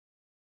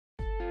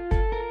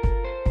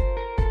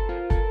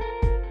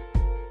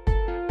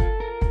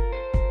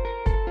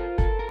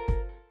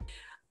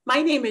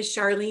My name is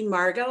Charlene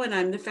Margot, and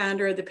I'm the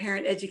founder of the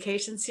Parent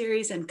Education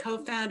Series and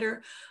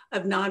co-founder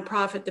of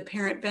nonprofit The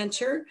Parent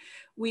Venture.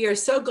 We are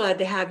so glad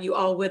to have you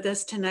all with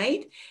us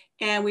tonight,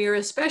 and we are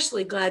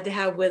especially glad to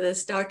have with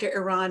us Dr.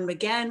 Eran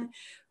Magen,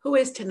 who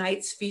is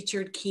tonight's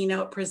featured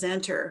keynote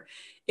presenter.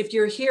 If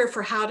you're here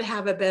for how to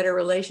have a better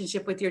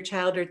relationship with your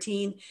child or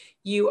teen,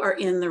 you are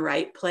in the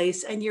right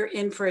place, and you're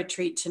in for a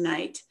treat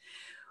tonight.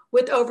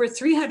 With over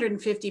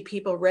 350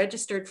 people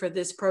registered for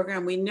this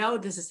program, we know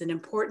this is an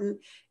important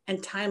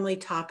and timely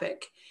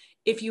topic.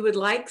 If you would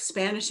like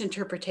Spanish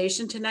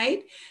interpretation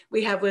tonight,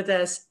 we have with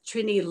us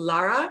Trini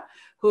Lara,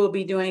 who will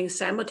be doing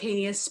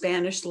simultaneous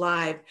Spanish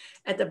live.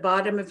 At the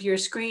bottom of your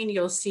screen,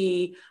 you'll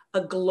see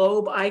a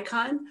globe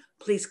icon.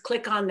 Please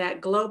click on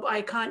that globe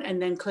icon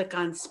and then click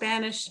on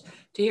Spanish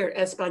to hear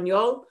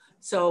Espanol.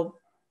 So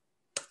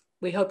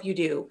we hope you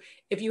do.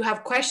 If you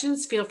have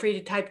questions, feel free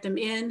to type them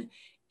in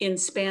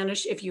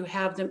Spanish if you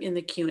have them in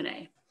the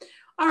Q&A.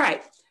 All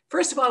right,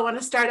 first of all, I want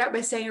to start out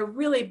by saying a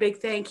really big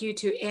thank you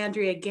to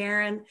Andrea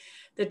Guerin,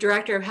 the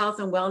Director of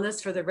Health and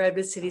Wellness for the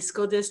Redwood City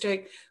School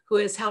District, who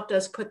has helped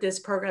us put this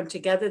program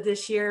together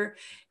this year,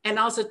 and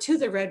also to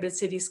the Redwood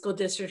City School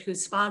District who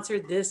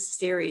sponsored this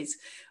series.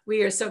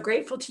 We are so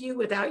grateful to you.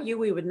 Without you,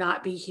 we would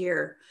not be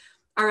here.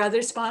 Our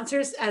other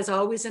sponsors, as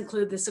always,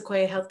 include the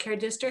Sequoia Healthcare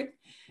District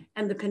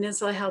and the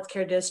Peninsula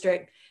Healthcare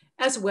District,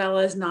 as well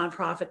as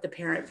nonprofit The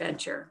Parent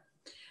Venture.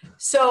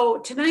 So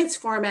tonight's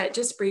format,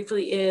 just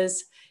briefly,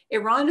 is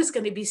Eran is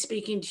going to be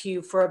speaking to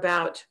you for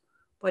about,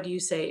 what do you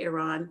say,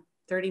 Eran?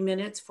 30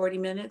 minutes, 40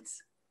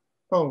 minutes?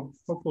 Oh,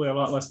 hopefully a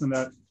lot less than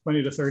that,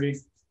 20 to 30.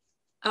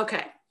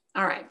 Okay,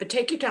 all right, but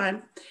take your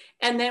time.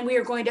 And then we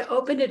are going to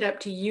open it up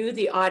to you,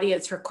 the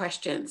audience, for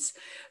questions.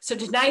 So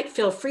tonight,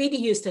 feel free to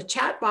use the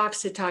chat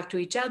box to talk to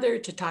each other,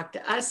 to talk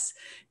to us,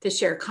 to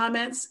share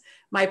comments.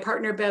 My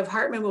partner, Bev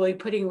Hartman, will be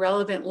putting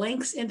relevant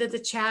links into the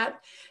chat.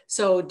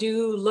 So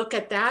do look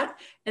at that.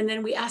 And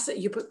then we ask that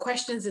you put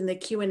questions in the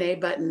Q&A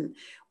button.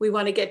 We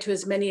want to get to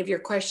as many of your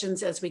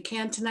questions as we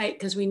can tonight,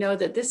 because we know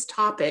that this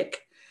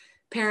topic,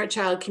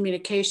 parent-child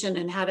communication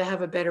and how to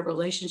have a better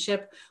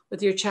relationship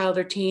with your child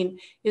or teen,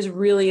 is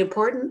really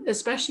important,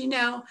 especially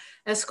now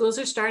as schools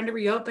are starting to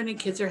reopen and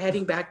kids are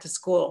heading back to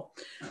school.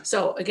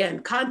 So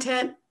again,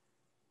 content,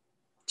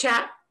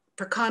 chat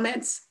for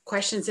comments,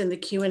 questions in the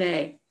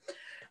Q&A.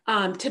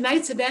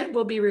 Tonight's event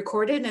will be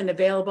recorded and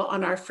available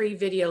on our free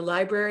video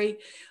library.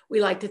 We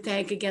like to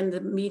thank again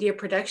the media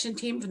production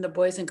team from the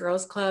Boys and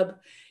Girls Club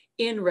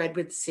in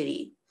Redwood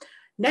City.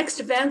 Next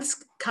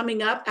events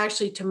coming up,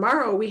 actually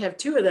tomorrow we have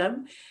two of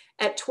them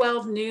at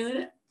 12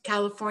 noon,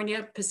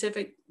 California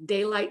Pacific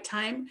Daylight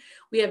Time.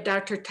 We have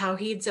Dr.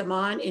 Tawhid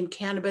Zaman in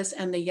Cannabis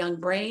and the Young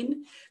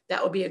Brain.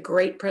 That will be a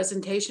great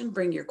presentation.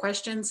 Bring your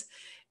questions.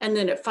 And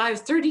then at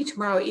 5:30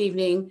 tomorrow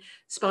evening,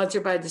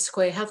 sponsored by the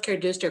Sequoia Healthcare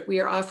District, we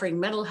are offering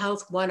Mental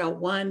Health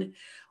 101,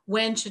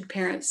 When Should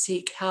Parents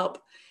Seek Help,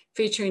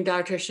 featuring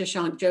Dr.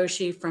 Shashank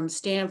Joshi from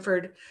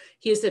Stanford.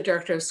 He is the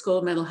Director of School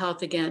of Mental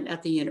Health again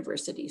at the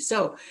university.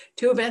 So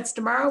 2 events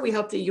tomorrow. We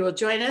hope that you will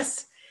join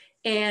us.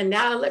 And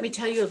now let me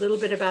tell you a little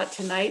bit about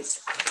tonight's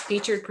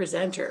featured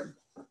presenter.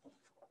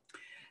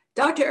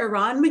 Dr.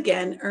 Eran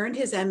Magen earned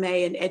his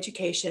MA in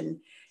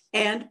education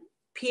and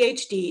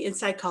PhD in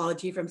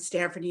psychology from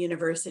Stanford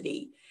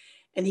University,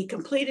 and he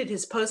completed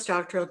his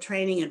postdoctoral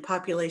training in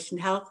population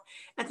health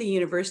at the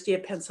University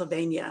of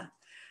Pennsylvania.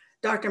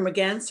 Dr.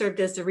 Magen served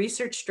as the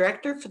research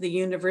director for the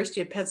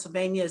University of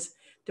Pennsylvania's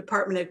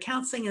Department of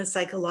Counseling and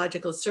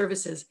Psychological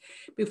Services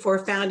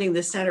before founding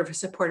the Center for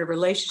Supportive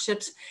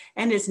Relationships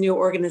and his new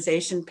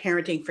organization,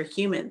 Parenting for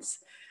Humans.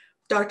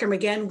 Dr.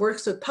 Magen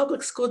works with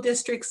public school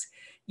districts,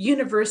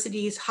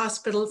 universities,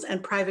 hospitals,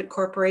 and private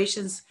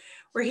corporations,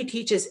 where he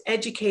teaches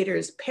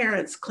educators,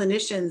 parents,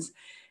 clinicians,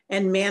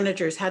 and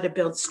managers how to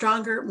build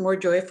stronger, more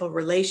joyful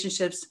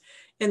relationships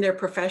in their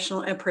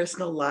professional and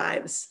personal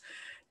lives.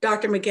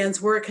 Dr.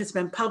 Magen's work has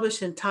been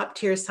published in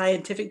top-tier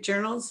scientific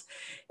journals,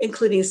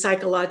 including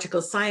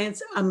Psychological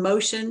Science,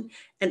 Emotion,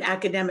 and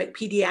Academic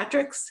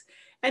Pediatrics,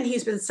 and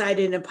he's been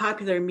cited in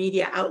popular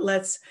media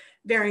outlets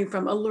varying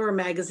from Allure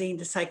magazine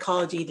to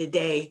Psychology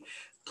Today.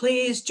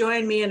 Please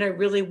join me in a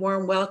really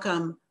warm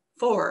welcome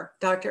for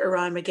Dr.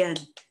 Eran Magen.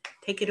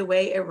 Take it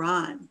away,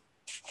 Eran.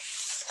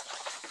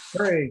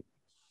 Great.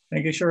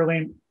 Thank you,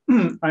 Charlene.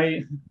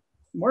 The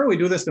more we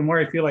do this, the more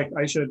I feel like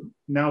I should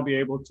now be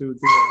able to do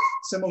a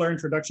similar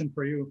introduction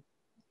for you,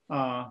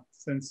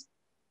 since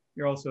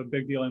you're also a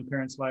big deal in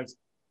parents' lives.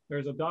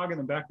 There's a dog in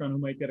the background who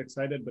might get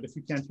excited, but if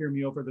you can't hear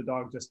me over the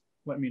dog, just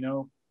let me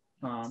know.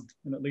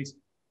 And at least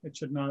it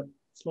should not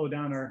slow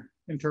down our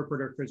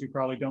interpreter, because you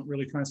probably don't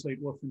really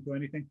translate wolf into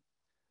anything.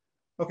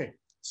 Okay,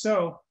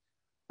 so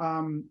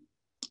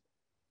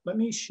let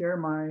me share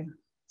my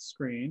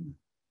screen,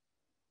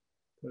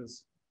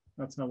 because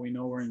that's how we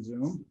know we're in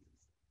Zoom.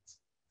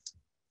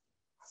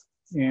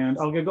 And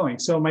I'll get going.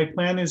 So my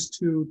plan is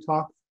to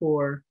talk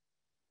for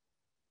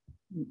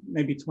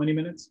maybe 20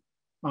 minutes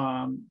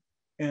and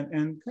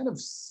kind of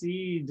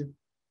seed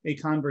a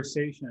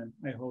conversation,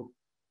 I hope,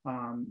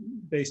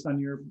 based on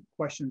your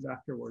questions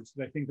afterwards.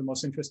 I think the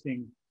most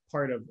interesting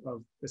part of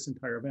this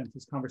entire event,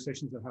 these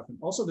conversations that happen.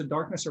 Also, the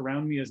darkness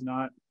around me is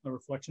not a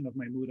reflection of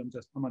my mood.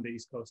 I'm on the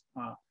East Coast.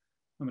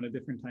 I'm in a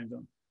different time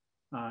zone.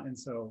 And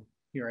so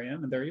here I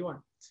am, and there you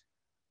are.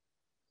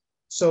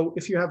 So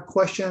if you have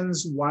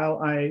questions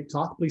while I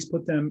talk, please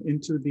put them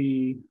into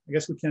the, I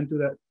guess we can't do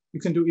that. You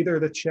can do either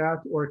the chat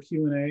or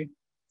Q&A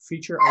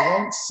feature. I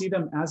won't see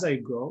them as I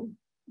go,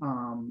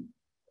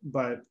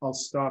 but I'll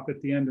stop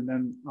at the end, and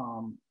then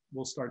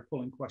we'll start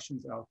pulling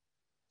questions out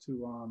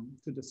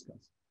to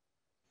discuss.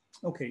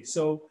 Okay,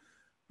 so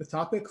the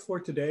topic for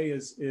today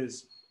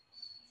is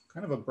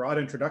kind of a broad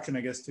introduction,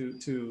 I guess,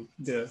 to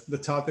the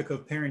topic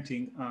of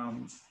parenting.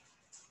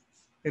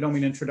 I don't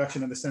mean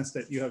introduction in the sense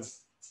that you have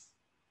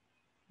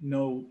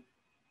no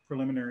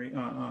preliminary,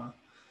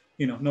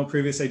 no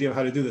previous idea of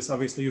how to do this.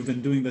 Obviously, you've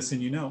been doing this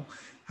and you know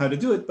how to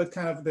do it, but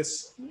kind of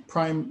this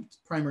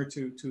primer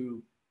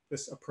to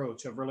this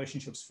approach of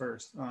relationships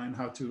first and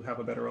how to have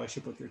a better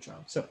relationship with your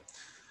child. So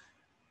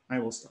I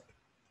will start.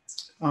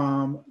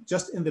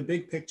 Just in the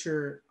big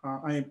picture,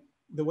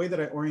 the way that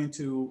I orient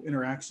to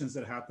interactions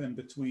that happen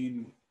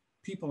between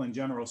people in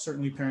general,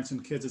 certainly parents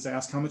and kids, is I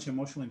ask how much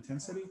emotional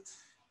intensity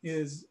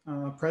is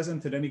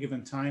present at any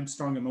given time.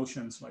 Strong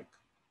emotions like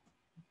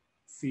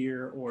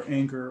fear or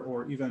anger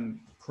or even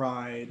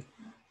pride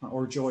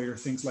or joy or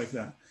things like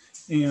that.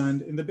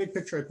 And in the big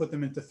picture, I put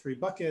them into 3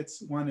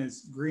 buckets. One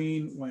is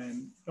green,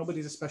 when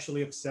nobody's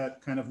especially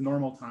upset, kind of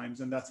normal times,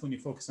 and that's when you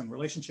focus on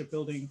relationship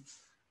building.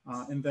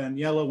 And then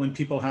yellow, when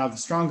people have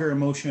stronger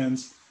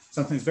emotions,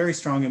 sometimes very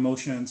strong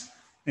emotions,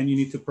 and you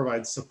need to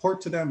provide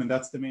support to them, and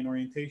that's the main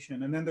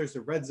orientation. And then there's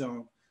the red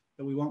zone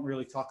that we won't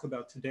really talk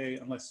about today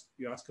unless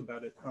you ask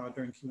about it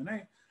during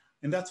Q&A.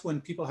 And that's when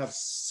people have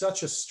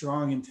such a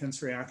strong,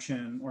 intense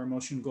reaction or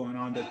emotion going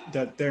on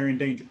that they're in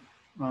danger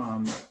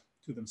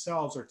to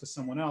themselves or to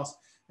someone else.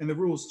 And the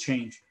rules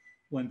change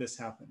when this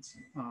happens.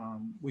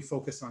 We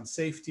focus on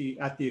safety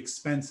at the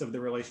expense of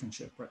the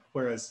relationship, right?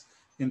 Whereas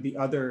in the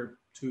other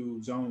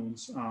 2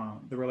 zones,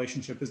 the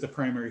relationship is the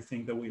primary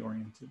thing that we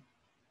orient to.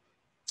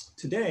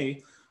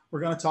 Today, we're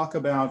going to talk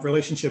about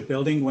relationship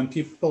building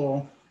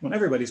when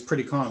everybody's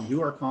pretty calm.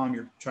 You are calm,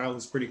 your child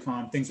is pretty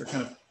calm, things are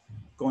kind of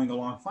going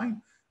along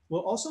fine.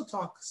 We'll also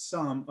talk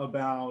some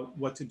about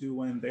what to do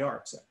when they are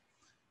upset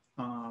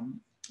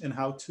and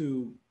how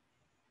to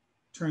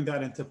turn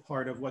that into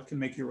part of what can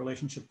make your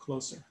relationship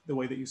closer, the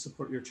way that you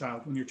support your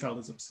child when your child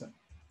is upset.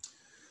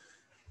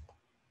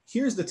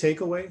 Here's the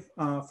takeaway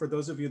for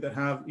those of you that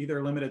have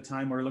either limited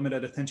time or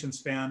limited attention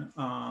span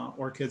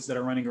or kids that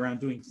are running around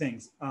doing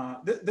things.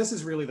 This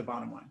is really the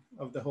bottom line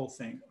of the whole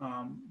thing.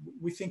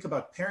 We think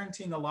about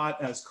parenting a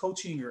lot as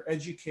coaching or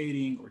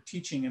educating or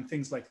teaching and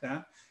things like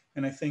that.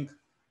 And I think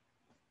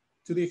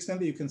to the extent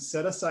that you can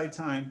set aside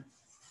time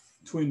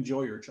to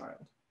enjoy your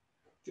child,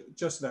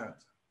 just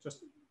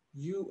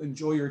you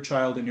enjoy your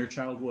child and your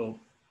child will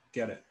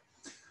get it.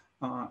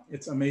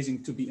 It's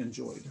amazing to be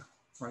enjoyed,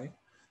 right?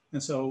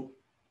 And so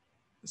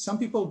some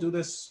people do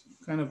this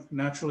kind of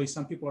naturally.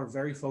 Some people are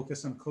very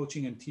focused on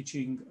coaching and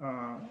teaching,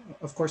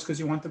 of course, because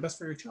you want the best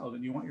for your child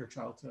and you want your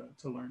child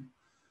to learn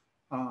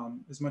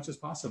as much as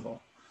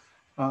possible.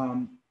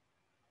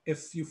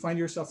 If you find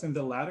yourself in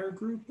the latter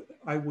group,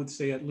 I would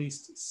say at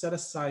least set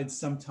aside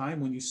some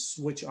time when you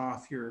switch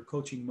off your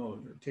coaching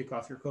mode or take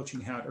off your coaching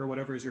hat or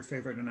whatever is your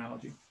favorite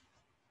analogy.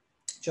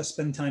 Just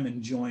spend time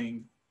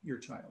enjoying your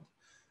child.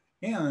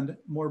 And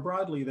more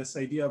broadly, this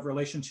idea of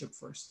relationship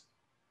first.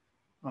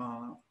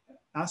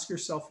 Ask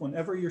yourself,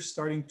 whenever you're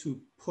starting to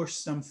push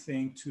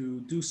something, to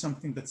do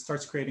something that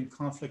starts creating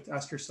conflict,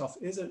 ask yourself,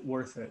 is it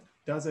worth it?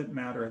 Does it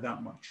matter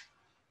that much?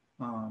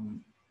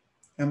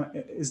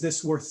 Is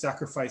this worth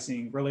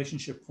sacrificing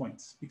relationship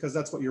points? Because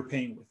that's what you're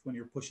paying with when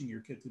you're pushing your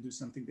kid to do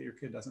something that your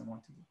kid doesn't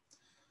want to do.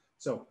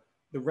 So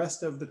the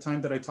rest of the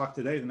time that I talk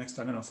today, the next,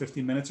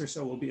 15 minutes or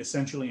so, will be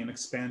essentially an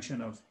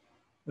expansion of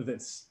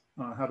this,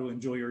 how to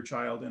enjoy your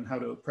child and how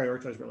to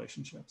prioritize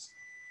relationships.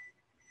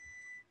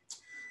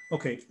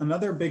 Okay,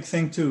 another big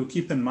thing to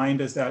keep in mind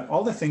is that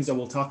all the things that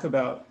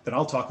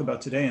I'll talk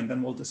about today and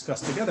then we'll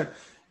discuss together,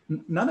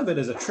 none of it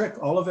is a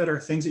trick. All of it are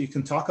things that you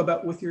can talk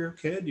about with your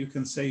kid. You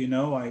can say,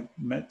 I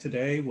met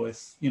today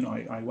with,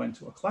 I went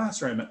to a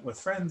class or I met with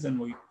friends and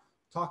we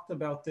talked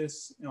about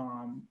this.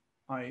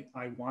 I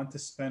want to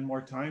spend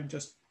more time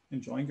just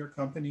enjoying your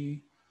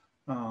company.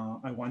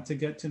 I want to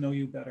get to know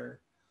you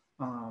better.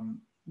 None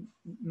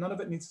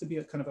of it needs to be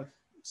a kind of a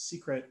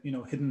secret,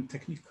 hidden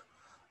technique.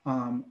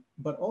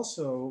 But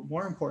also,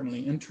 more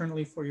importantly,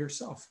 internally for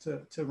yourself,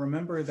 to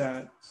remember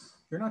that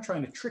you're not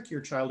trying to trick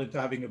your child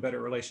into having a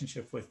better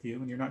relationship with you,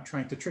 and you're not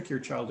trying to trick your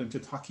child into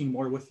talking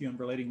more with you and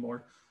relating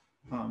more.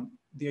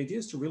 The idea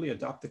is to really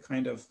adopt to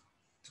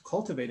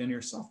cultivate in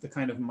yourself the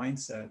kind of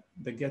mindset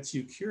that gets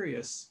you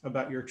curious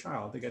about your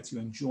child, that gets you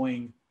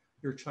enjoying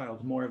your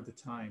child more of the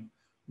time,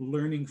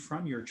 learning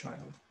from your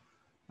child.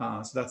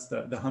 So that's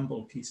the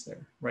humble piece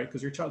there, right?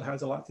 Because your child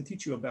has a lot to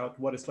teach you about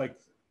what it's like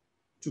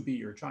to be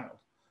your child.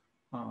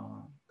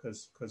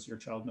 Because your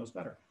child knows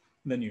better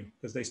than you,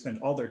 because they spend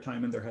all their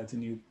time in their heads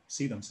and you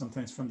see them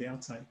sometimes from the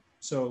outside.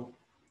 So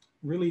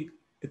really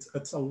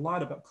it's a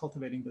lot about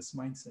cultivating this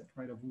mindset,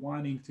 right? Of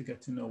wanting to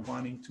get to know,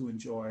 wanting to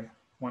enjoy,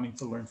 wanting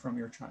to learn from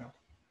your child.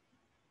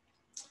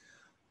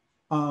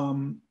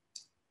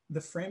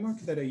 The framework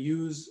that I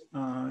use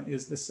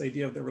is this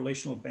idea of the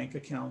relational bank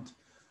account.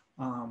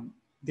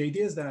 The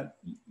idea is that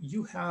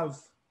you have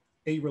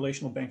a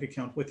relational bank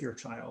account with your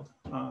child,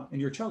 and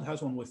your child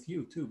has one with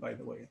you too, by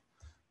the way.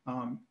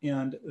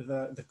 And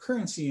the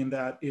currency in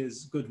that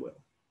is goodwill.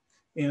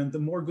 And the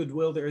more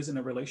goodwill there is in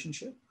a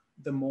relationship,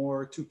 the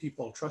more two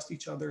people trust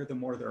each other, the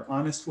more they're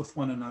honest with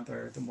one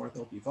another, the more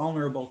they'll be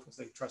vulnerable because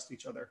they trust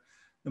each other,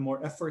 the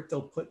more effort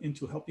they'll put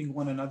into helping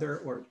one another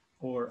or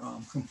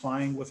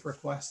complying with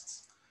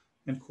requests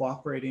and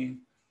cooperating,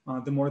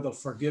 the more they'll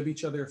forgive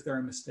each other if there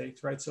are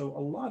mistakes, right? So a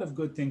lot of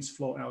good things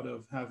flow out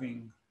of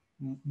having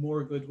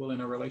more goodwill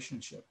in a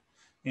relationship.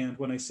 And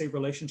when I say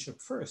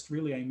relationship first,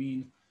 really, I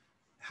mean,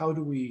 how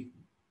do we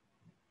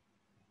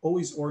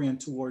always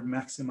orient toward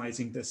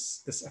maximizing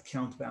this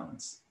account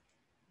balance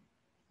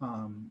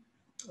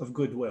of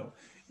goodwill?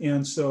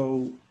 And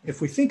so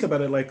if we think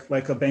about it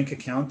like a bank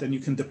account, then you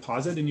can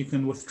deposit and you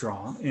can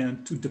withdraw.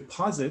 And to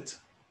deposit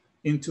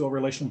into a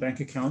relational bank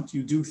account,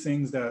 you do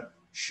things that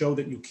show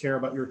that you care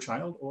about your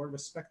child or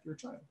respect your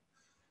child.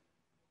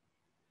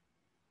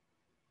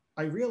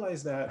 I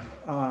realize that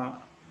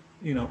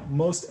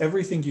most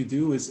everything you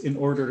do is in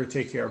order to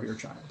take care of your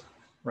child,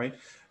 right?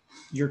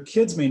 Your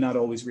kids may not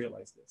always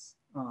realize this.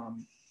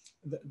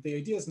 The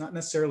idea is not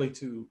necessarily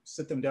to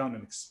sit them down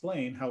and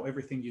explain how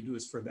everything you do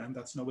is for them.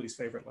 That's nobody's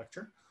favorite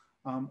lecture.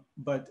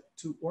 But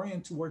to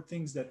orient toward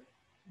things that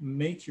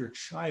make your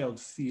child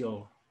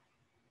feel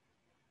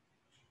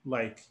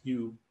like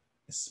you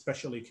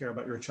especially care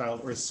about your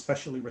child or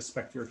especially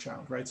respect your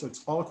child, right? So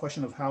it's all a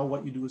question of how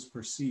what you do is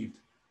perceived.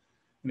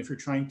 And if you're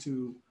trying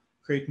to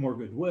create more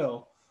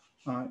goodwill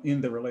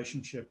in the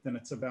relationship, then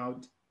it's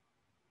about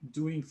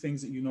doing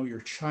things that you know your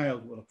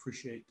child will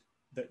appreciate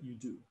that you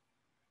do.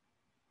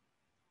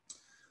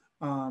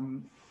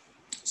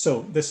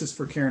 So this is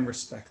for care and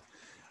respect.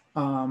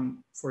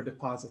 For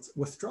deposits.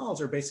 Withdrawals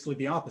are basically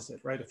the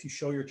opposite, right? If you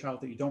show your child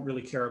that you don't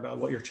really care about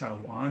what your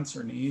child wants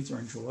or needs or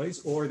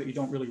enjoys, or that you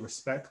don't really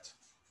respect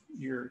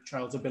your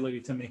child's ability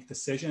to make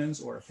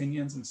decisions or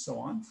opinions and so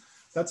on,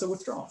 that's a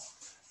withdrawal,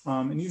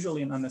 and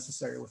usually an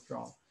unnecessary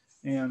withdrawal.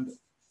 And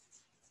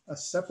a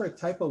separate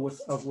type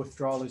of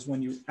withdrawal is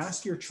when you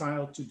ask your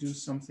child to do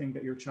something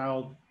that your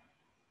child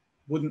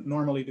wouldn't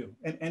normally do,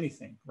 and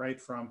anything,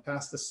 right? From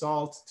pass the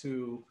salt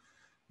to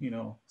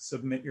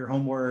submit your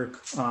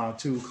homework,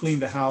 to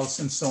clean the house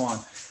and so on.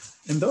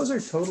 And those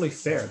are totally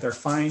fair. They're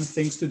fine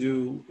things to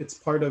do. It's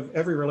part of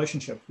every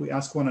relationship. We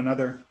ask one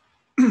another,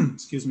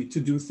 excuse me,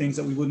 to do things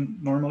that we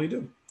wouldn't normally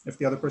do if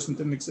the other person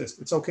didn't exist.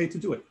 It's okay to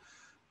do it.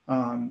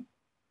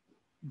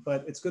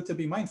 But it's good to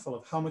be mindful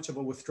of how much of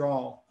a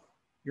withdrawal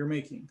you're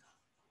making.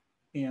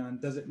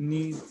 And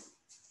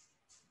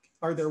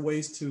are there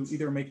ways to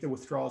either make the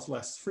withdrawals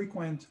less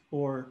frequent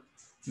or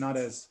not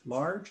as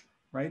large,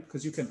 right?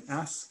 Because you can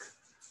ask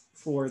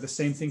for the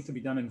same thing to be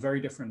done in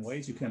very different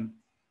ways. You can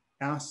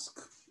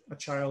ask a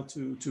child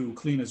to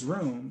clean his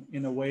room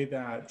in a way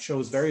that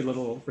shows very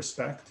little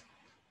respect,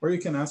 or you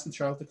can ask the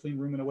child to clean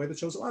room in a way that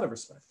shows a lot of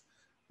respect.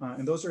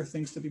 And those are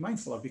things to be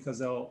mindful of because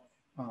they'll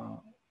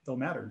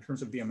matter in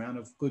terms of the amount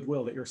of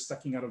goodwill that you're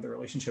sucking out of the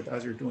relationship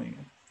as you're doing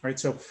it, right?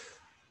 So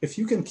if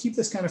you can keep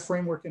this kind of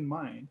framework in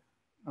mind,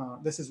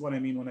 this is what I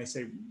mean when I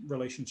say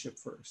relationship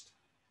first.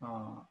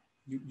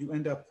 You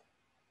end up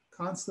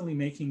constantly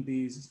making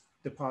these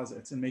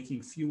deposits and making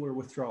fewer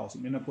withdrawals.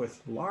 You end up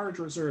with large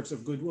reserves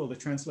of goodwill that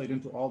translate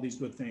into all these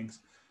good things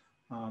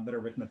that are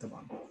written at the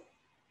bottom.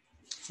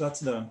 So that's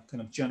the kind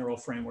of general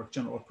framework,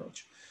 general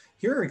approach.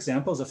 Here are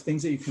examples of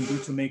things that you can do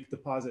to make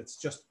deposits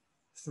just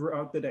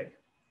throughout the day,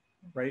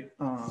 right?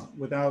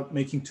 Without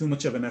making too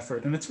much of an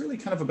effort. And it's really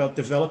kind of about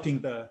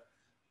developing the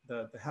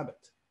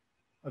habit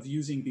of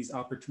using these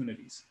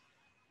opportunities,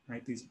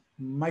 right? These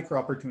micro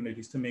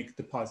opportunities to make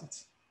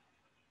deposits.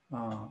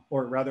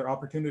 Or rather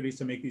opportunities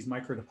to make these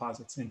micro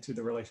deposits into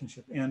the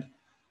relationship. And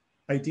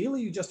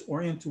ideally, you just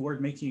orient toward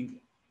making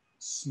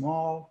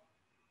small,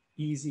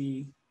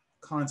 easy,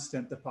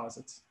 constant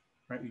deposits,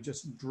 right? You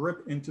just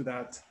drip into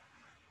that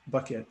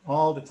bucket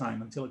all the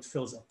time until it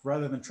fills up,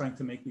 rather than trying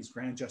to make these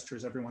grand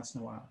gestures every once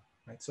in a while,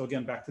 right? So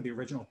again, back to the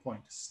original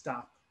point,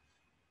 stop,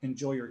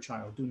 enjoy your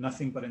child, do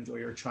nothing but enjoy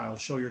your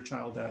child, show your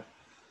child that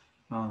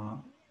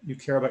you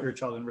care about your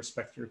child and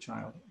respect your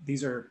child.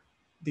 These are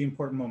the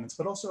important moments,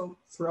 but also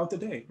throughout the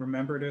day,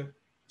 remember to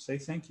say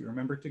thank you.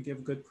 Remember to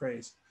give good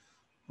praise.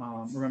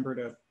 Remember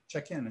to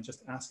check in and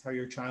just ask how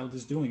your child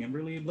is doing and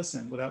really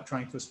listen without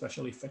trying to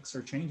especially fix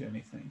or change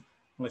anything,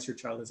 unless your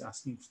child is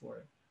asking for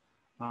it.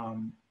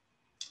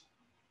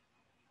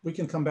 We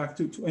can come back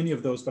to any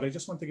of those, but I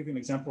just want to give you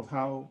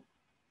an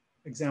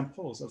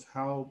examples of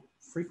how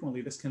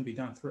frequently this can be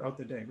done throughout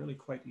the day, really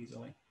quite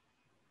easily.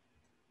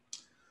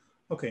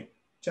 Okay,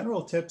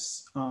 general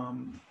tips,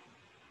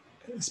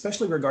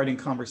 especially regarding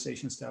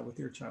conversations to have with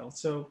your child.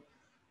 So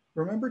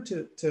remember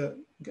to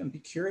again, be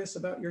curious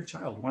about your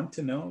child, want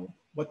to know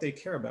what they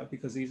care about,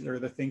 because these are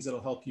the things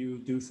that'll help you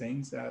do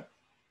things that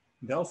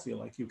they'll feel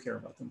like you care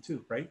about them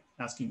too, right?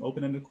 Asking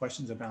open-ended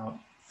questions about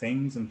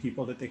things and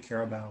people that they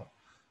care about.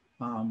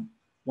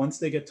 Once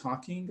they get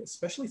talking,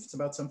 especially if it's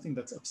about something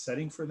that's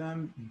upsetting for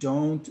them,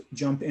 don't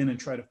jump in and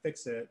try to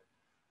fix it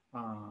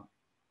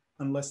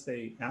unless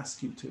they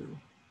ask you to.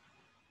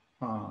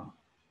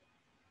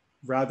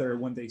 Rather,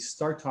 when they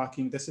start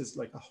talking, this is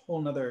like a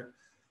whole nother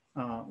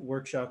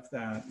workshop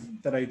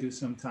that I do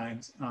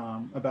sometimes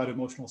about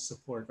emotional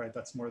support, right?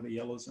 That's more the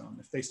yellow zone.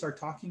 If they start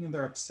talking and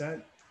they're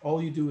upset,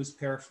 all you do is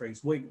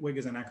paraphrase. WIG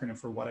is an acronym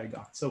for what I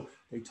got. So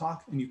they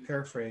talk and you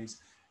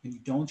paraphrase, and you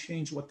don't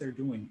change what they're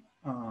doing,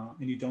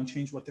 and you don't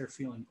change what they're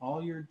feeling.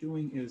 All you're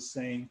doing is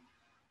saying,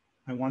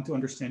 I want to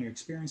understand your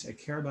experience. I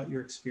care about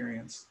your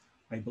experience.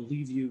 I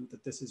believe you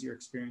that this is your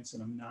experience,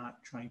 and I'm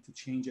not trying to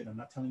change it. I'm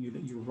not telling you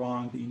that you're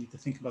wrong, that you need to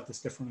think about this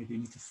differently, that you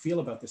need to feel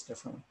about this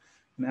differently.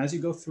 And as you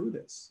go through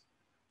this,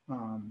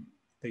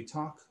 they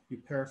talk, you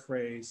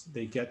paraphrase,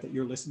 they get that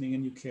you're listening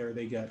and you care,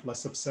 they get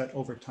less upset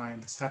over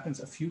time. This happens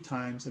a few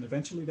times, and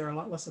eventually they're a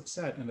lot less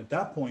upset. And at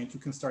that point, you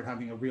can start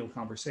having a real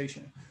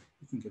conversation.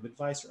 You can give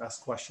advice or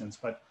ask questions,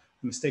 but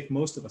the mistake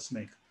most of us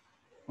make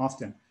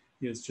often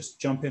is just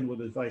jump in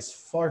with advice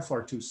far,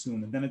 far too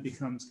soon. And then it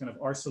becomes kind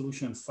of our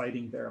solution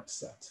fighting their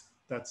upset.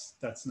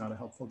 That's not a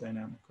helpful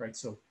dynamic, right?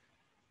 So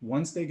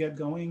once they get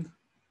going,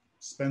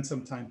 spend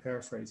some time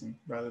paraphrasing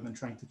rather than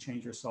trying to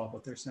change or solve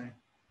what they're saying.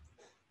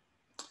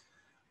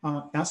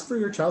 Ask for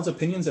your child's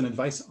opinions and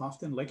advice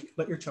often.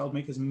 Let your child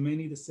make as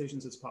many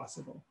decisions as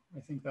possible. I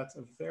think that's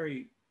a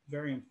very,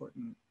 very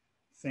important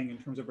thing in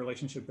terms of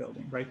relationship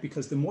building, right?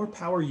 Because the more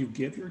power you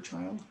give your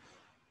child,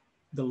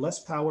 the less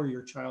power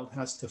your child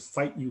has to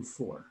fight you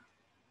for,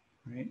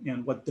 right?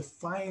 And what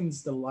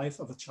defines the life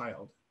of a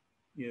child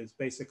is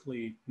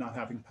basically not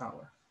having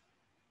power.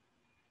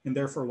 And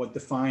therefore, what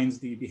defines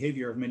the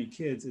behavior of many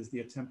kids is the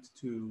attempt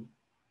to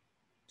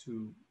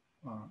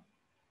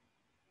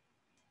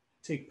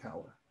take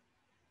power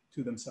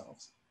to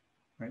themselves,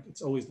 right?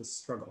 It's always the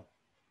struggle,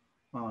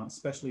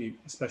 especially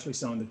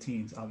so in the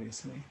teens,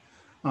 obviously.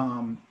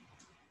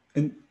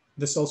 And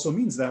this also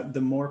means that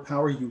the more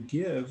power you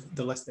give,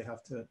 the less they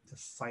have to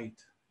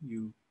fight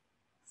you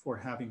for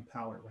having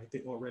power, right?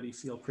 They already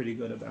feel pretty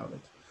good about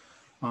it.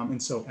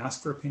 And so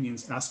ask for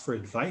opinions, ask for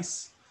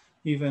advice,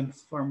 even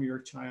from your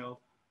child,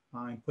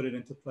 and put it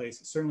into place.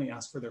 Certainly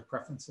ask for their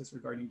preferences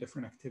regarding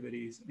different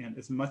activities, and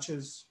as much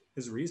as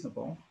is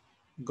reasonable,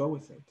 go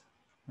with it,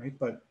 right?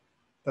 But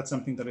that's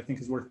something that I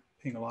think is worth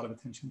paying a lot of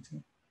attention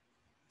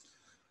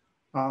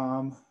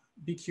to.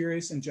 Be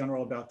curious in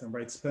general about them,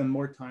 right? Spend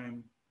more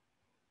time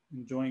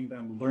enjoying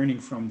them, learning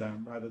from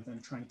them, rather than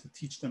trying to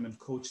teach them and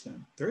coach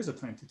them. There is a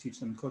time to teach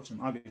them and coach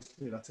them.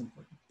 Obviously, that's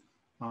important.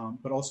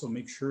 But also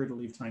make sure to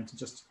leave time to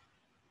just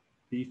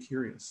be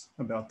curious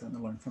about them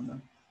and learn from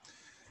them.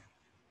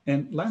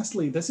 And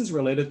lastly, this is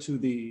related to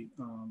the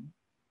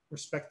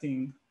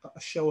respecting, a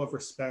show of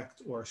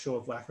respect or a show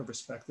of lack of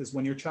respect is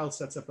when your child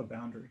sets up a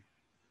boundary.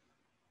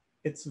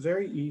 It's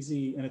very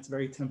easy and it's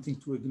very tempting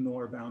to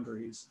ignore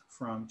boundaries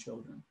from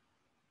children.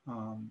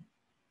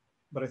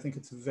 But I think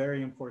it's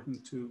very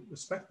important to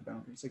respect the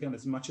boundaries, again,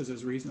 as much as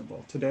is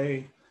reasonable.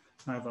 Today,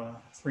 I have a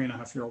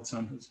 3.5-year-old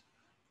son who's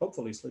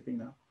hopefully sleeping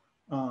now.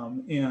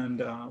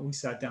 And we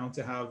sat down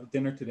to have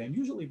dinner today. And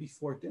usually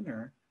before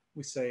dinner,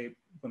 we say,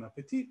 bon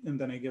appetit. And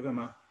then I give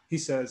him he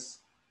says,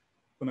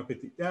 bon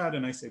appetit, Dad.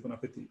 And I say, bon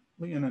appetit,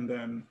 Leon. And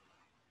then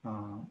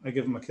I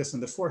give him a kiss on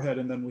the forehead.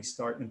 And then we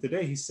start. And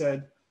today he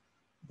said,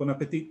 bon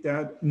appetit,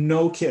 Dad,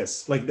 no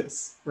kiss, like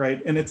this,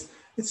 right? And it's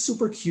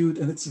super cute.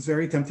 And it's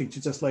very tempting to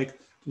just like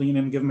lean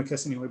in and give him a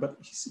kiss anyway. But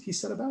he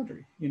set a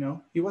boundary, you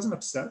know? He wasn't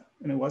upset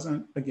and it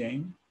wasn't a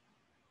game.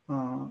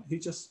 He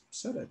just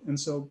said it. And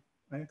so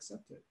I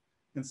accept it.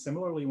 And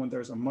similarly, when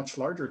there's a much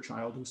larger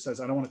child who says,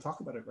 I don't want to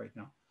talk about it right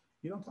now,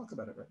 you don't talk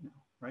about it right now,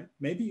 right?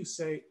 Maybe you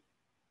say,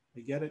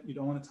 I get it, you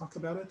don't want to talk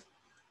about it.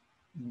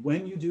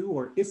 When you do,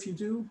 or if you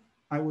do,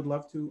 I would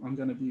love to. I'm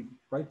going to be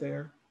right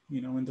there,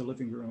 you know, in the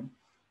living room.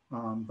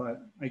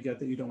 But I get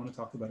that you don't want to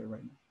talk about it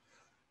right now.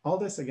 All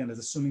this, again, is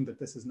assuming that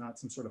this is not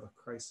some sort of a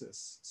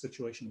crisis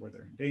situation where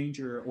they're in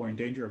danger or in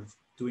danger of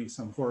doing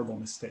some horrible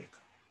mistake,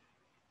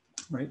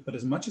 right? But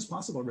as much as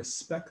possible,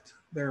 respect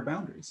their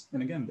boundaries.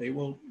 And again, they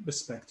will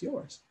respect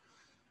yours.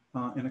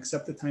 And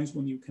accept the times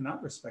when you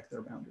cannot respect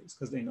their boundaries,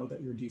 because they know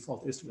that your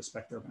default is to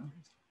respect their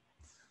boundaries.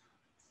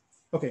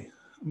 Okay,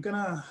 I'm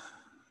gonna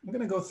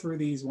go through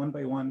these one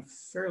by one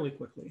fairly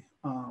quickly,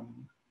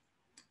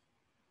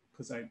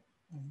 because I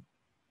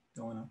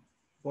don't want to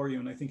bore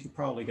you, and I think you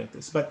probably get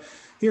this. But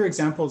here are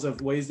examples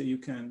of ways that you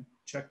can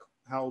check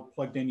how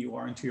plugged in you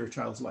are into your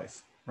child's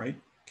life, right?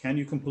 Can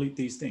you complete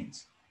these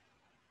things?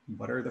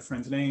 What are the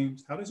friends'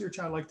 names? How does your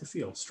child like to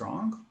feel?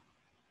 Strong,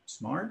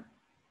 smart,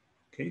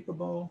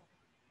 capable,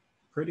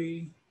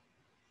 pretty,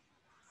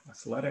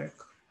 athletic?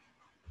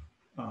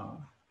 I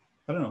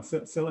don't know,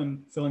 fill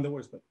in the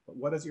words, but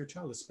what does your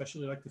child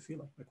especially like to feel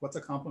like? Like, what's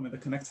a compliment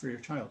that connects for your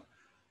child?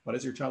 What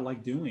does your child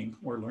like doing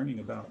or learning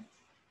about?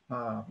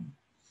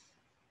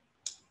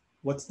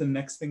 what's the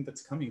next thing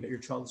that's coming that your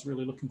child is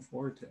really looking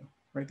forward to,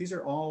 right? These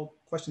are all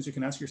questions you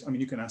can ask yourself. I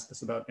mean, you can ask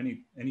this about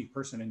any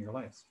person in your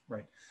life,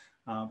 right?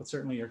 But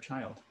certainly your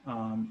child.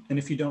 And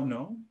if you don't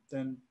know,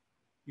 then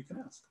you can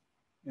ask,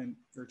 and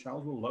your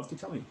child will love to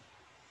tell you.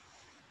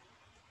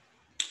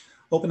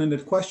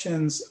 Open-ended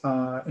questions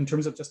in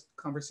terms of just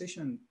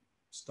conversation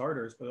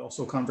starters, but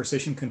also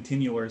conversation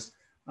continuers.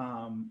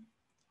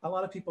 A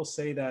lot of people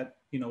say that,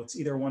 you know, it's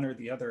either one or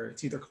the other.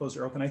 It's either closed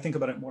or open. I think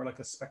about it more like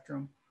a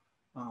spectrum,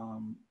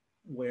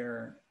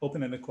 where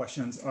open-ended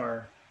questions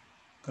are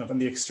kind of on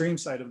the extreme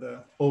side of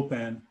the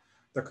open.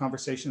 They're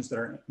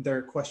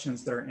they're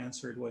questions that are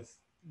answered with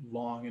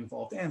long,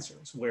 involved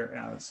answers.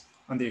 Whereas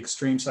on the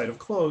extreme side of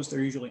closed,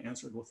 they're usually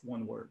answered with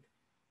one word,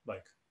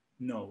 like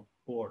no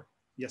or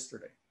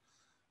yesterday.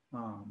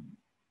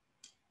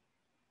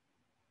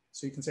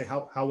 So you can say,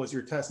 how was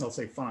your test? And they'll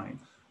say, fine.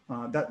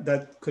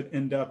 That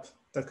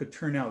could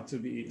turn out to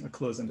be a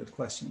closed-ended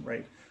question,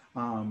 right?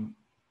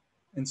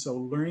 And so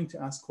learning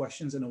to ask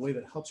questions in a way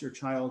that helps your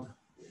child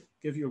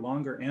give you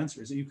longer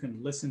answers that you can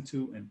listen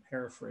to and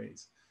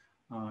paraphrase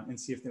and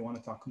see if they want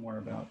to talk more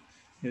about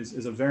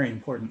is a very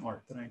important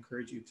art that I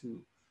encourage you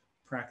to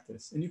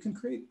practice. And you can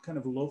create kind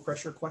of low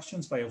pressure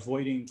questions by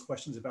avoiding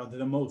questions about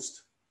the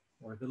most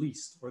or the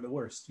least or the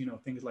worst, you know,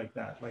 things like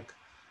that. Like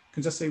you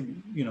can just say,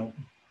 you know,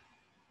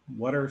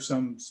 what are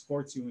some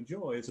sports you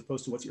enjoy as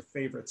opposed to what's your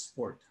favorite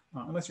sport,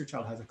 unless your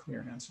child has a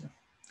clear answer.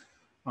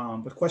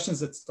 But questions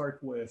that start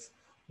with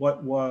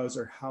what was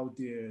or how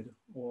did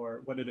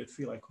or what did it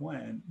feel like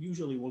when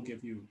usually will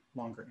give you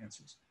longer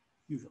answers,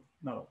 usually,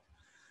 not always.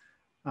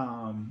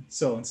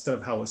 So instead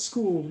of how was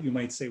school, you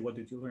might say, what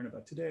did you learn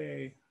about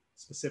today?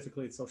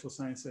 Specifically at social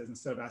sciences,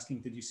 instead of asking,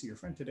 did you see your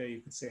friend today?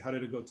 You could say, how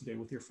did it go today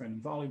with your friend in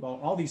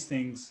volleyball? All these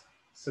things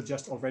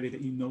suggest already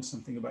that you know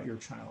something about your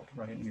child,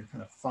 right? And you're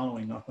kind of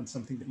following up on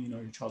something that you know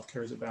your child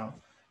cares about,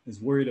 is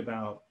worried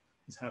about,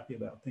 is happy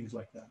about, things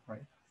like that,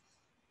 right?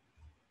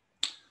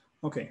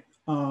 Okay.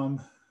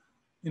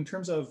 In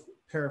terms of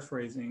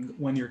paraphrasing,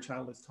 when your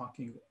child is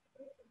talking,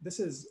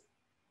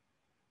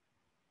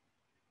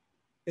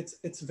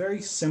 it's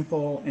very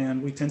simple,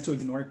 and we tend to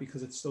ignore it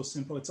because it's so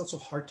simple. It's also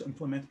hard to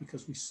implement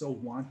because we so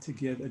want to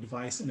give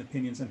advice and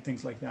opinions and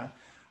things like that.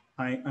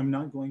 I'm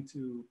not going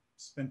to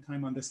spend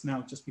time on this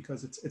now just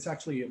because it's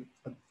actually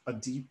a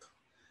deep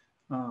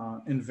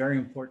and very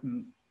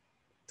important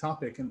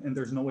topic, and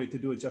there's no way to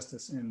do it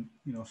justice in,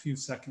 you know, a few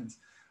seconds.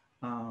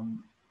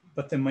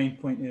 But the main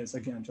point is,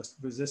 again, just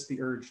resist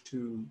the urge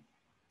to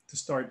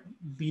start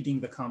leading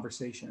the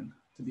conversation,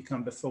 to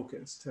become the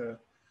focus, to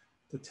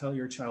tell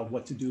your child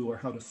what to do or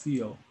how to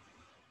feel,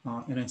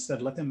 and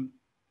instead let them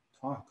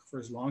talk for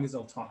as long as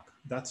they'll talk.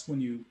 That's when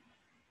you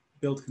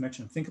build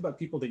connection. Think about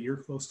people that you're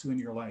close to in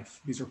your life.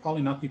 These are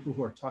probably not people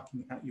who are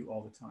talking at you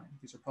all the time.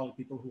 These are probably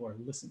people who are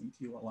listening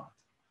to you a lot,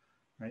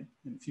 right?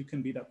 And if you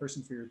can be that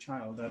person for your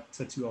child, that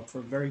sets you up for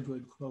a very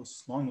good,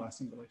 close,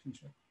 long-lasting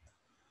relationship.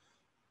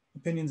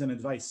 Opinions and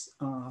advice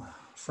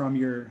from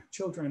your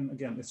children,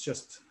 again, it's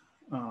just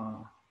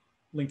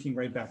linking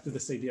right back to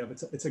this idea of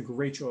it's a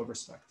great show of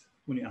respect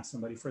when you ask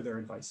somebody for their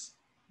advice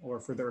or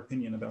for their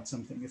opinion about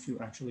something, if you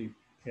actually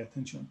pay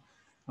attention.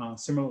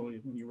 Similarly,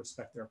 when you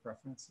respect their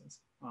preferences.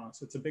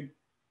 So it's a big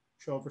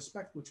show of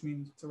respect, which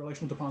means it's a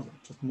relational deposit,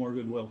 just more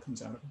goodwill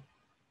comes out of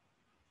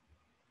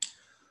it.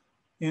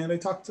 And I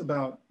talked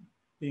about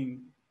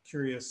being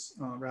curious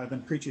rather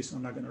than preachy, so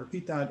I'm not going to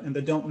repeat that. And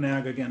the don't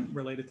nag, again,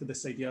 related to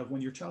this idea of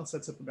when your child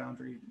sets up a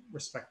boundary,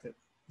 respect it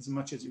as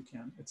much as you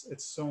can.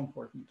 It's so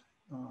important.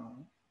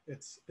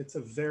 It's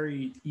a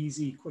very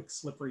easy, quick,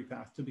 slippery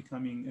path to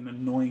becoming an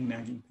annoying,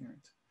 nagging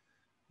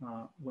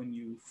parent. When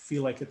you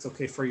feel like it's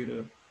okay for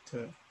you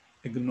to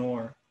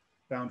ignore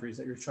boundaries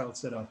that your child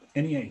set up,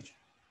 any age,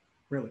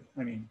 really.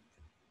 I mean,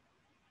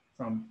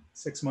 from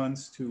 6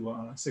 months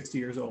to 60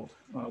 years old,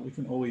 we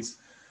can always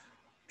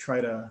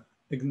try to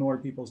ignore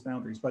people's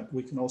boundaries, but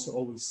we can also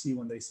always see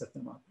when they set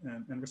them up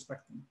and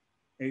respect them.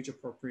 Age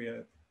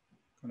appropriate,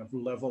 kind of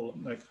level,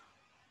 like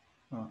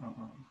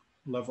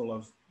level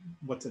of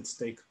what's at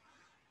stake,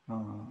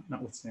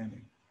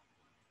 notwithstanding.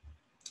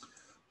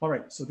 All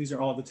right, so these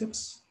are all the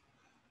tips.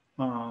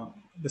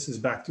 This is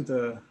back to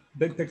the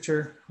big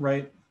picture,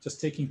 right?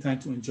 Just taking time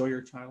to enjoy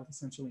your child,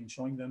 essentially, and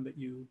showing them that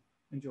you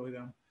enjoy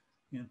them,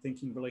 and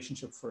thinking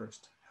relationship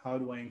first. How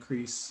do I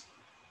increase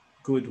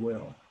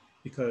goodwill?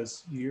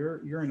 Because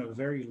you're in a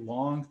very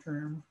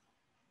long-term,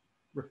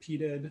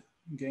 repeated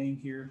game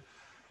here.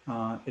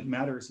 It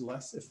matters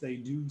less if they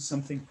do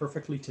something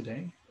perfectly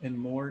today, and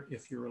more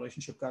if your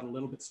relationship got a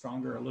little bit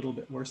stronger, a little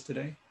bit worse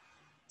today.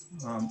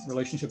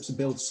 Relationships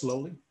build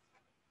slowly,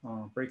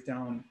 break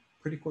down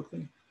pretty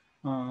quickly.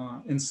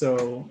 And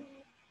so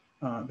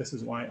this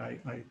is why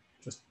I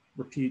just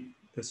repeat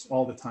this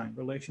all the time.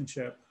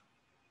 Relationship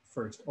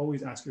first.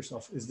 Always ask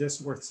yourself, is this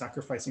worth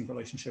sacrificing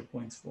relationship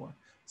points for?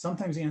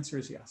 Sometimes the answer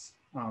is yes,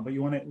 but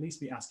you want to at least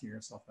be asking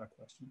yourself that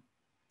question.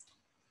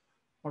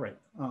 All right,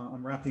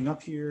 I'm wrapping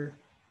up here.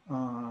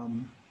 Oh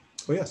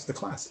yes, the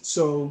class.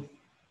 So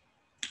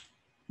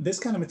this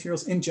kind of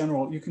materials in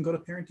general, you can go to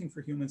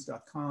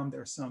parentingforhumans.com.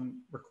 There are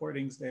some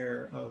recordings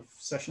there of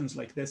sessions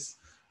like this,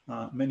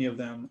 many of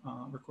them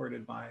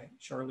recorded by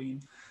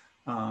Charlene.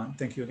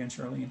 Thank you again,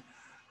 Charlene.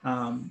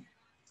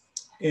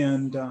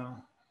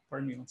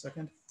 Pardon me one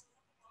second.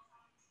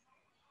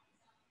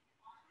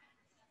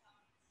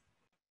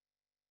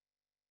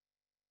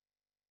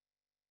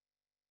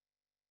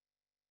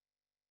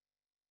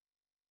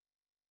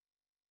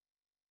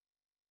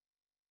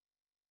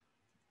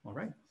 All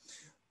right,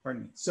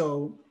 pardon me.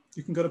 So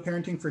you can go to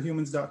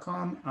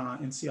parentingforhumans.com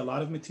and see a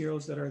lot of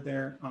materials that are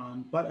there.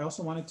 But I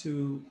also wanted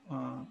to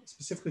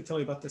specifically tell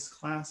you about this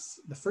class.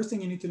 The first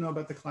thing you need to know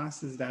about the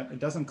class is that it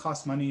doesn't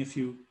cost money if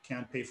you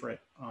can't pay for it.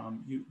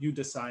 You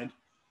decide.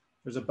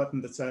 There's a button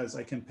that says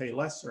I can pay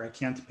less or I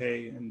can't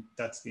pay, and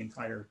that's the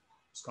entire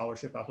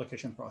scholarship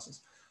application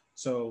process.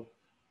 So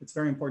it's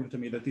very important to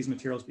me that these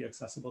materials be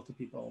accessible to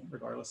people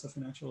regardless of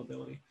financial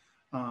ability.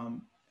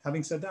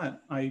 Having said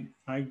that, I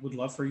would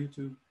love for you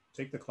to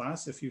take the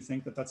class if you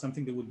think that that's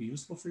something that would be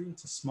useful for you.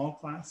 It's a small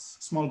class,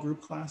 small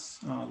group class,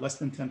 less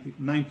than 10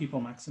 people, 9 people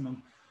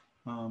maximum,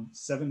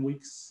 7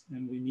 weeks,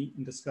 and we meet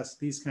and discuss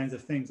these kinds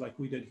of things like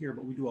we did here,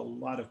 but we do a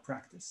lot of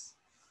practice,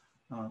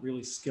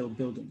 really skill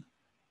building.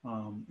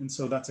 And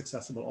so that's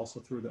accessible also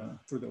through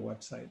the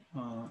website,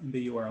 and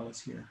the URL is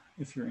here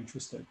if you're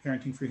interested,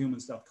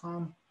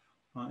 parentingforhumans.com,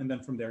 and then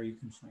from there you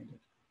can find it.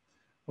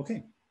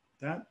 Okay,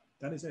 that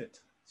is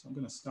it. So I'm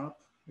going to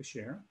stop the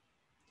share,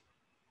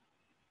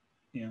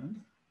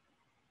 and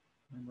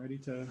I'm ready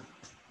to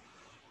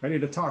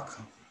talk.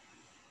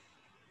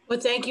 Well,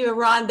 thank you,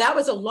 Eran. That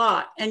was a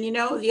lot. And you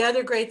know, the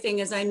other great thing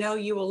is I know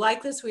you will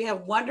like this. We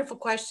have wonderful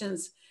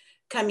questions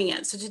coming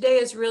in. So today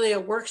is really a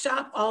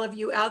workshop. All of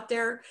you out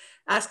there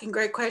asking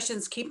great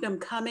questions, keep them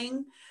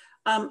coming.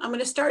 I'm going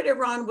to start,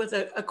 Eran, with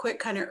a quick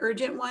kind of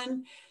urgent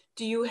one.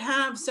 Do you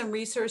have some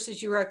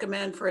resources you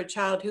recommend for a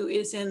child who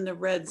is in the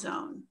red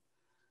zone?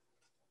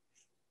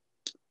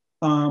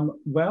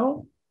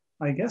 Well,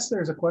 I guess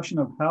there's a question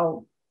of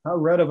how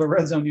red of a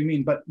red zone you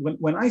mean. But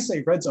when I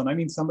say red zone, I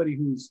mean somebody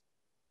who's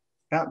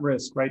at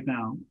risk right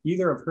now,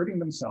 either of hurting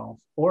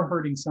themselves or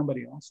hurting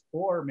somebody else,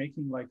 or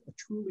making like a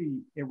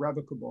truly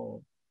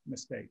irrevocable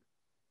mistake.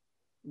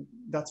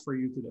 That's for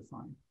you to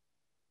define.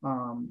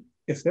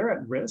 If they're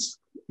at risk,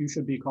 you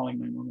should be calling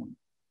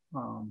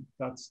 911.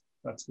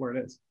 That's where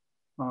it is.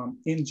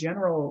 In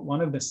general,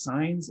 one of the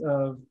signs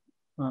of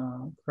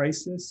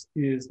crisis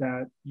is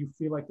that you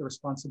feel like the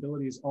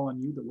responsibility is all on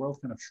you. The world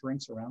kind of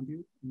shrinks around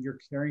you, and you're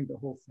carrying the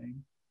whole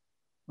thing.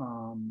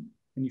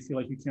 And you feel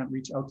like you can't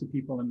reach out to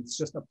people, and it's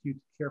just up to you to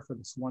care for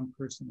this one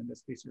person, in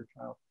this case, your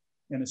child.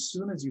 And as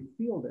soon as you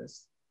feel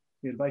this,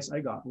 the advice I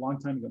got a long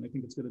time ago, and I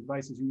think it's good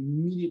advice, is you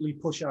immediately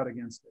push out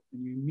against it,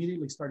 and you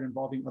immediately start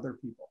involving other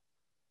people.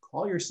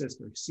 Call your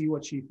sister, see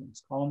what she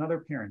thinks. Call another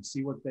parent,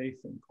 see what they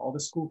think. Call the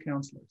school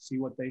counselor, see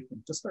what they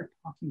think. Just start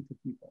talking to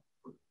people.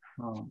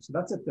 So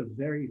that's at the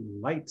very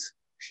light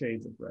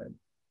shades of red.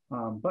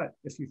 But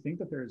if you think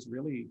that there's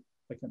really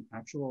like an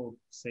actual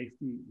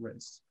safety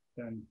risk,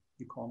 then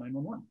you call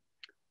 911.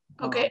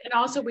 Okay, and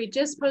also we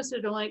just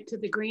posted a link to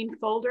the green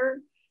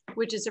folder,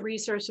 which is a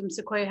resource from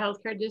Sequoia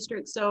Healthcare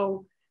District.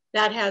 So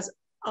that has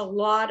a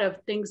lot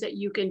of things that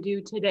you can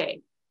do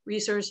today,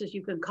 resources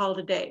you can call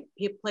today,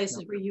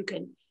 places where you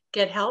can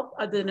get help,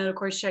 other than, of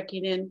course,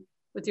 checking in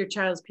with your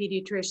child's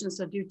pediatrician.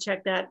 So do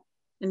check that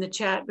in the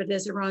chat. But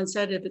as Eran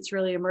said, if it's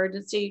really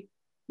emergency,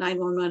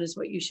 911 is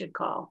what you should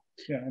call.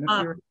 Yeah,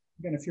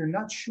 and if you're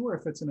not sure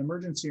if it's an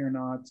emergency or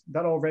not,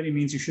 that already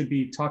means you should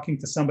be talking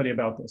to somebody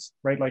about this,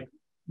 right? Like,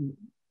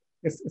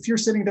 if you're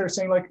sitting there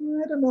saying like,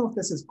 I don't know if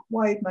this is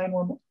quite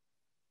 911,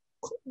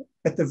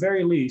 at the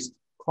very least,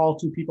 call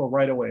 2 people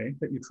right away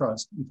that you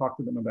trust and talk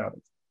to them about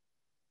it,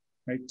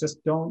 right?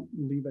 Just don't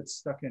leave it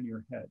stuck in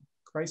your head.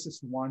 Crisis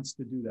wants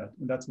to do that.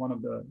 And that's one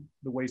of the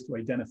ways to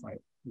identify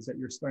it, is that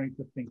you're starting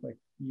to think like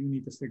you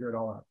need to figure it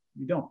all out.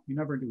 You don't, you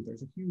never do.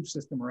 There's a huge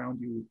system around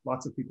you,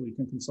 lots of people you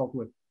can consult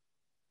with,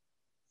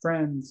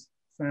 friends,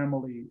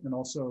 family, and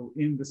also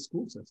in the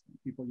school system,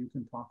 people you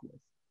can talk with.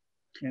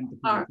 And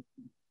the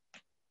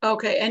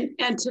Okay,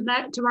 and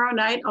tomorrow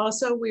night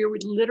also, we are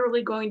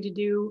literally going to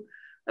do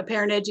a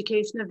parent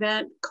education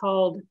event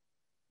called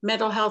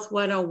Mental Health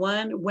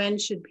 101, When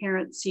Should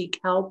Parents Seek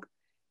Help?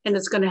 And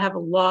it's going to have a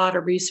lot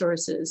of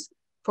resources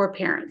for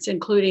parents,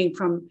 including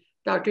from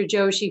Dr.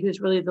 Joshi, who's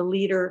really the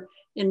leader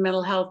in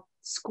mental health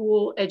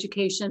school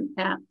education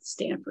at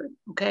Stanford,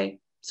 okay?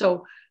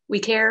 So we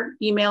care,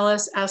 email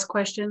us, ask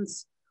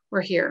questions,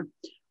 we're here.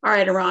 All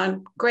right,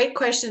 Eran, great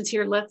questions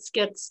here. Let's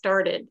get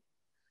started.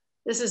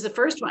 This is the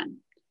first one.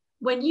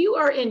 When you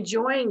are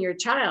enjoying your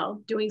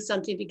child doing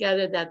something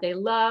together that they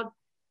love,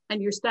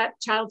 and your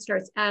child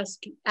starts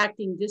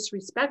acting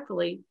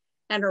disrespectfully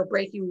and or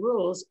breaking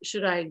rules,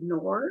 should I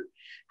ignore?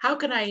 How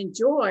can I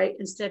enjoy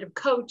instead of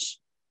coach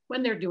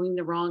when they're doing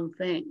the wrong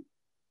thing?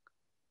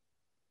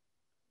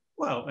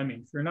 Well, I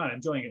mean, if you're not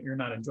enjoying it, you're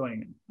not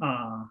enjoying it.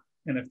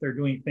 And if they're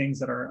doing things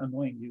that are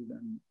annoying you,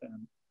 then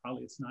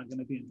probably it's not going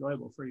to be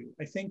enjoyable for you.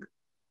 I think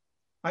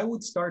I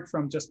would start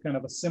from just kind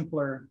of a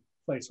simpler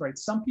place, right?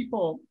 Some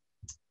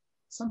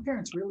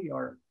parents really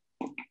are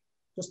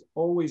just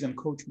always in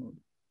coach mode,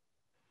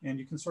 and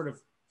you can sort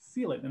of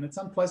feel it, and it's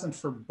unpleasant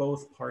for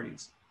both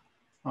parties.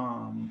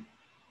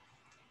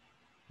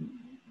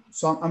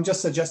 So I'm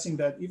just suggesting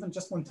that even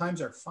just when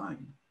times are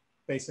fine,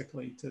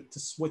 basically to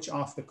switch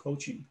off the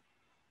coaching,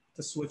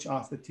 to switch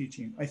off the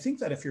teaching. I think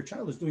that if your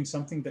child is doing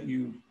something that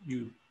you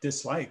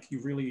dislike, you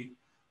really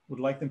would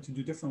like them to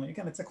do differently.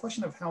 Again, it's a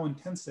question of how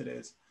intense it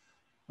is.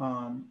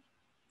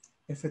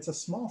 If it's a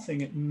small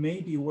thing, it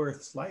may be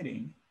worth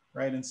sliding,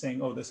 right? And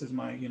saying, oh, this is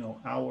my,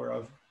 hour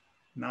of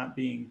not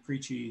being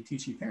preachy,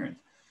 teachy parent.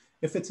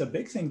 If it's a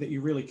big thing that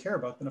you really care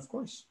about, then of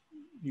course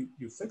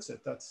you fix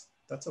it. That's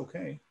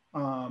okay.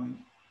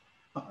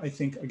 I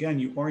think, again,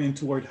 you orient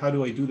toward how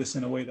do I do this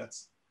in a way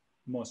that's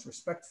most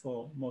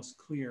respectful, most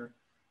clear,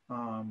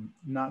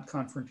 not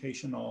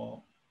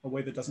confrontational, a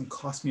way that doesn't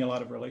cost me a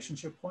lot of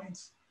relationship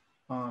points.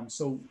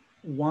 So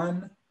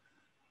one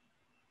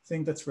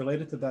thing that's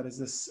related to that is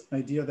this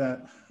idea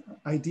that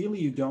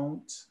ideally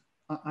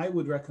I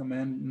would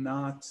recommend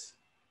not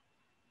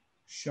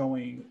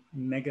showing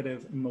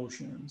negative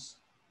emotions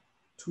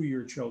to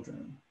your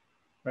children,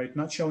 right?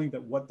 Not showing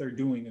that what they're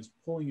doing is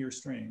pulling your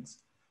strings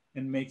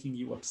and making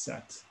you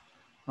upset.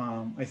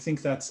 I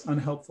think that's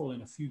unhelpful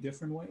in a few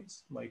different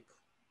ways. Like,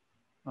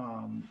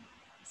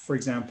 for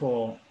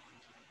example,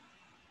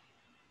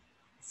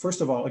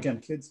 first of all, again,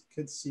 kids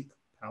seek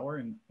power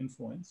and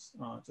influence,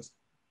 just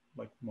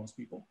like most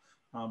people,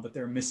 but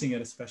they're missing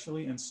it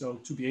especially. And so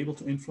to be able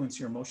to influence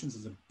your emotions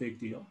is a big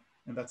deal.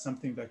 And that's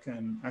something that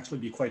can actually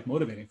be quite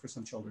motivating for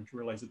some children to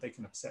realize that they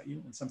can upset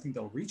you, and something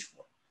they'll reach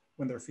for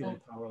when they're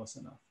feeling powerless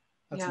enough.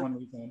 That's one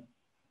reason.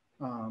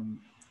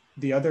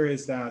 The other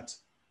is that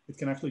it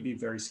can actually be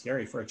very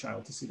scary for a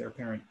child to see their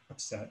parent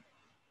upset.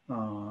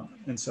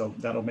 And so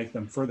that'll make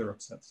them further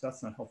upset. So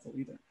that's not helpful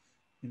either.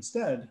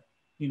 Instead,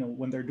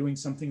 when they're doing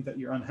something that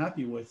you're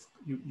unhappy with,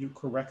 you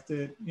correct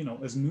it,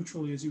 as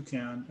neutrally as you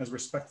can, as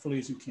respectfully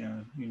as you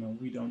can.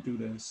 We don't do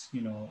this,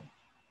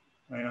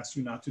 I asked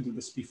you not to do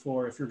this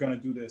before. If you're going to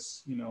do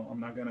this, I'm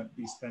not going to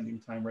be spending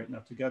time right now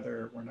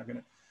together. We're not going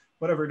to,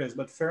 whatever it is,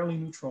 but fairly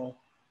neutral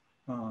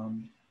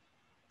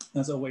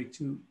as a way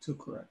to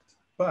correct.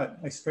 But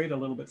I strayed a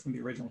little bit from the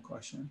original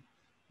question.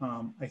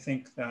 I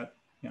think that,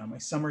 my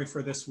summary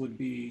for this would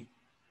be,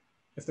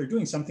 if they're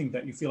doing something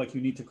that you feel like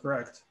you need to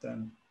correct,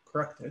 then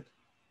correct it.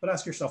 But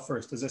ask yourself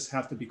first, does this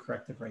have to be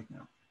corrected right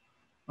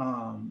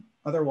now?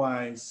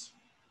 Otherwise,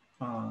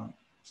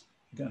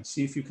 again,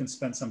 see if you can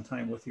spend some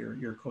time with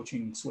your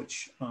coaching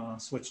switched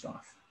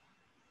off.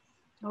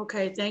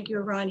 Okay, thank you,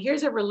 Eran.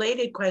 Here's a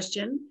related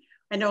question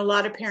I know a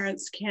lot of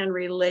parents can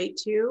relate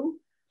to.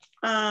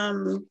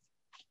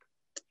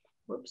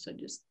 Whoops,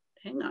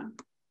 hang on.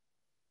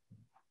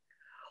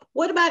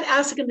 What about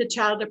asking the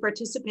child to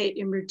participate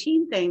in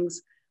routine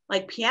things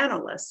like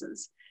piano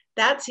lessons?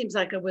 That seems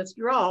like a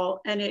withdrawal,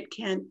 and it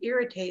can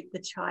irritate the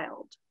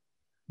child.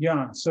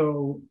 Yeah,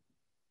 so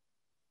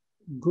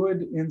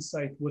good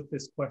insight with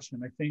this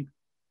question. I think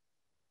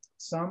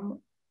some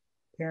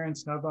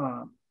parents have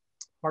a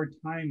hard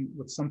time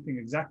with something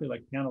exactly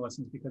like piano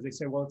lessons because they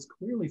say, well, it's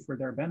clearly for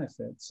their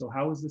benefit. So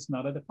how is this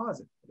not a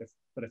deposit?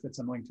 But if it's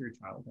annoying to your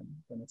child,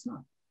 then it's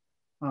not.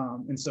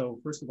 And so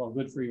first of all,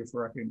 good for you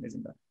for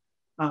recognizing that.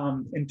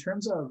 In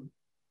terms of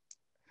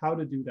how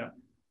to do that,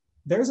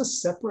 there's a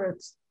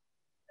separate,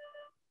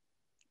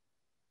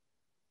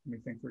 let me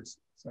think for a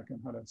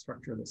second how to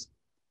structure this.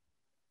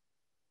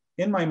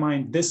 In my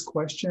mind, this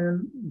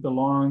question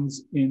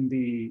belongs in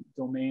the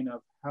domain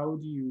of how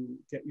do you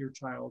get your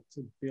child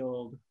to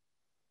build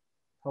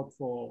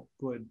helpful,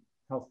 good,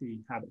 healthy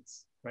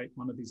habits, right?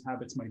 One of these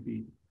habits might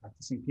be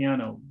practicing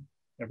piano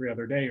every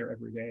other day or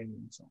every day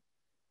and so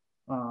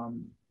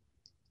on.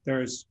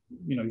 There's,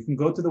 you can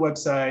go to the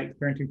website,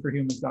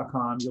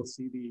 parentingforhumans.com. You'll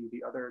see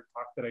the other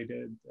talk that I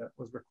did that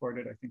was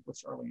recorded, I think,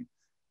 with Charlene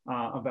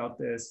about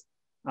this.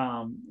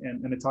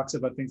 And it talks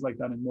about things like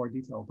that in more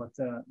detail. But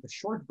the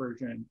short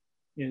version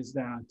is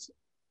that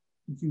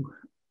you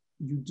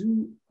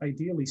do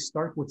ideally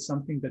start with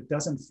something that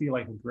doesn't feel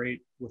like a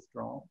great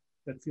withdrawal,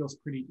 that feels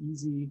pretty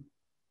easy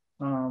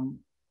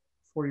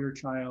for your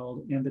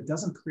child, and that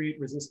doesn't create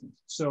resistance.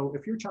 So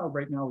if your child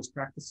right now is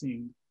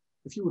practicing,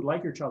 if you would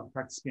like your child to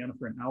practice piano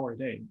for an hour a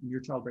day, and your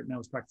child right now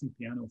is practicing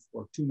piano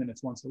for 2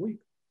 minutes once a week,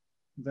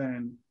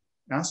 then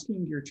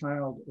asking your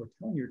child or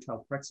telling your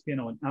child to practice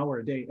piano an hour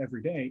a day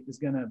every day is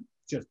going to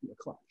just be a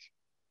clash.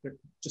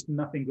 Just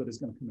nothing good is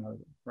going to come out of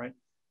it, right?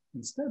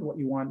 Instead, what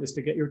you want is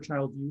to get your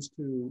child used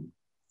to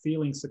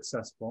feeling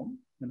successful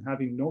and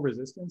having no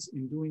resistance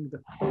in doing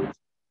the first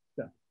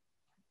step,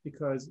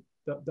 because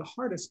the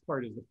hardest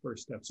part is the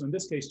first step. So in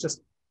this case,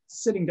 just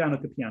sitting down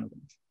at the piano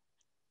bench,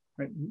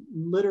 right?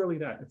 Literally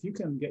that. If you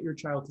can get your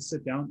child to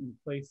sit down and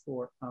play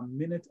for a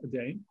minute a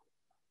day,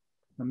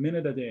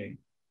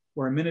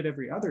 or a minute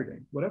every other day,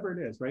 whatever it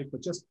is, right?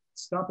 But just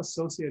stop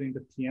associating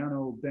the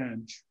piano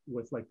bench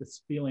with like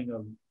this feeling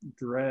of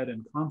dread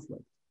and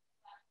conflict,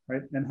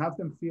 right? And have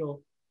them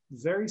feel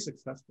very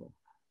successful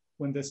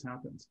when this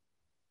happens.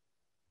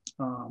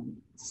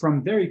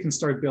 From there, you can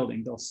start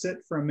building. They'll sit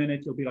for a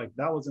minute. You'll be like,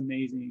 that was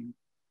amazing.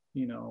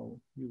 You know,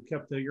 you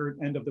kept your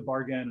end of the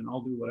bargain, and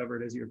I'll do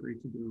whatever it is you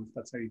agreed to do. If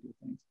that's how you do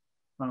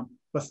things.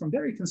 But from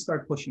there, you can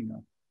start pushing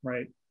up,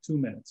 right? 2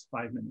 minutes,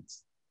 5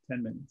 minutes,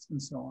 10 minutes,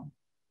 and so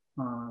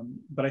on.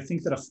 But I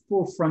think that a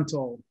full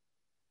frontal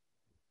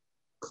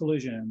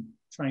collision,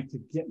 trying to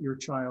get your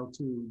child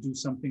to do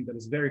something that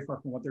is very far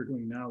from what they're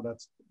doing now,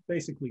 that's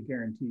basically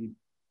guaranteed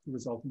to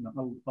result in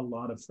a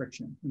lot of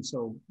friction. And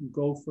so you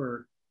go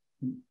for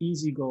an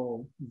easy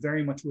goal,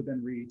 very much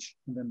within reach,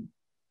 and then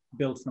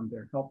build from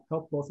there.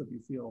 Help both of you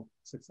feel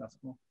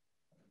successful.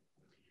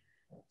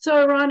 So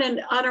Eran,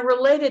 and on a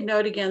related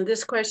note, again,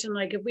 this question,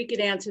 like if we could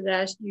answer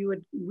that, you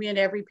would win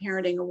every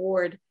parenting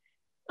award.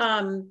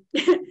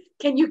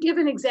 Can you give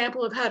an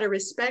example of how to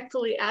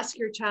respectfully ask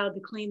your child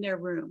to clean their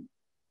room?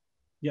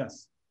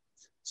 Yes.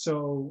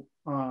 So,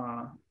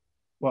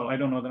 well, I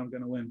don't know that I'm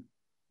going to win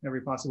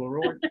every possible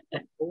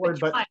award,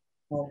 but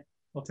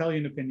I'll tell you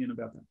an opinion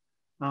about that.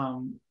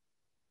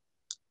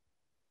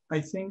 I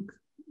think,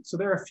 so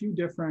there are a few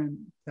different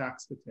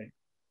tacks to take.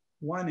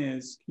 One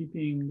is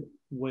keeping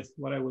with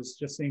what I was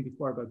just saying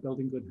before about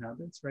building good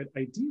habits, right?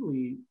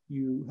 Ideally,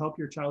 you help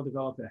your child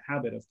develop a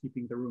habit of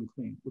keeping the room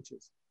clean, which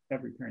is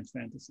every parent's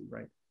fantasy,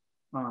 right?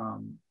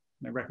 And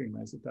I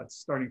recognize that that's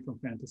starting from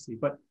fantasy,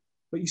 but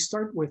you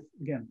start with,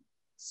 again,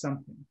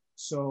 something.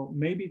 So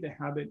maybe the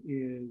habit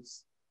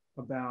is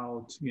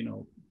about, you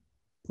know,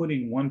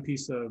 putting one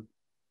piece of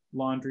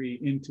laundry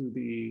into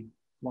the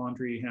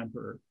laundry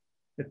hamper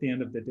at the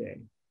end of the day.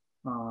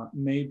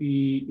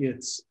 Maybe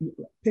it's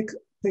pick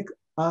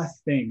a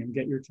thing and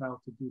get your child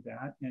to do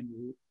that, and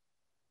you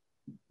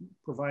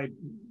provide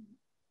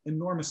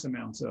enormous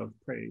amounts of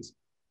praise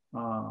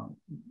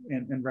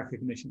and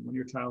recognition when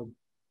your child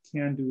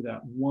can do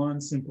that one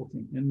simple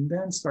thing, and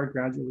then start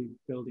gradually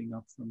building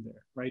up from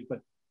there, right?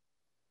 But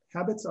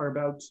habits are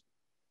about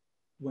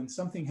when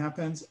something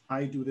happens,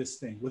 I do this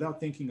thing without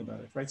thinking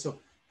about it, right? So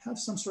have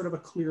some sort of a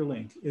clear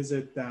link. Is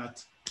it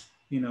that,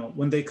 you know,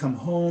 when they come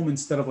home,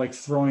 instead of like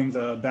throwing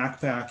the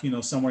backpack, you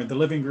know, somewhere in the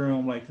living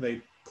room, like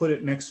they put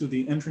it next to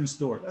the entrance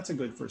door? That's a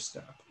good first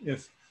step.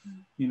 If,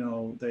 you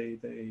know, they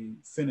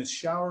finish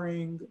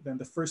showering, then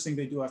the first thing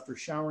they do after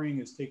showering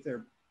is take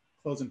their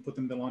clothes and put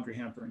them in the laundry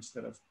hamper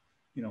instead of,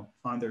 you know,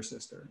 on their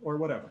sister or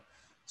whatever.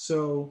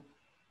 So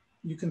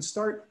you can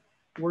start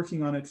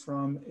working on it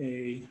from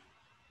a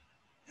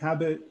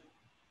habit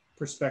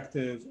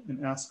perspective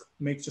and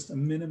make just a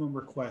minimum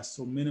request,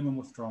 so minimum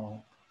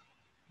withdrawal.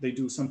 They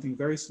do something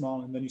very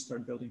small, and then you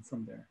start building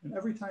from there. And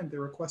every time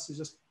their request is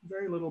just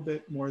very little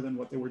bit more than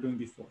what they were doing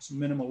before. So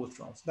minimal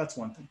withdrawals. That's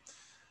one thing.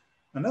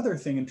 Another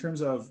thing in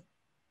terms of,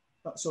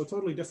 so a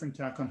totally different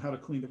tack on how to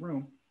clean the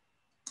room.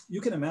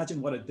 You can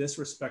imagine what a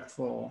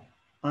disrespectful,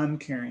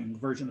 uncaring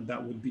version of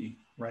that would be,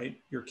 right?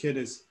 Your kid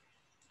is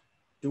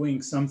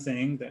doing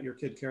something that your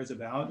kid cares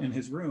about in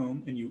his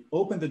room, and you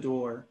open the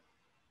door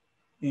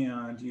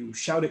and you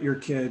shout at your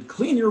kid,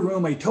 clean your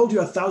room. I told you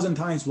 1,000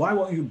 times, why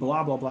won't you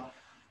blah, blah, blah.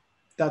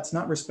 That's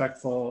not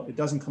respectful. It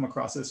doesn't come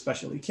across as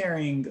especially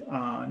caring.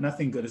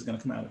 Nothing good is going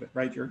to come out of it,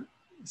 right? You're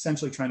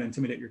essentially trying to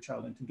intimidate your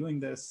child into doing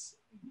this.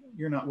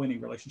 You're not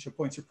winning relationship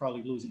points. You're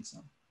probably losing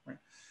some, right?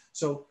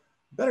 So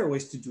better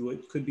ways to do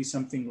it could be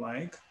something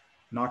like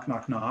knock,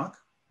 knock, knock.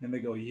 And they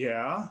go,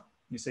 yeah.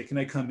 You say, can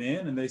I come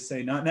in? And they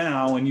say, not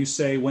now. And you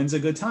say, when's a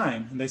good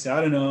time? And they say,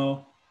 I don't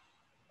know,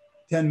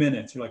 10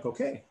 minutes. You're like,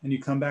 okay. And you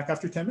come back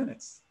after 10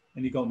 minutes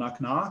and you go knock,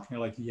 knock. And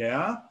you're like,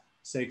 yeah.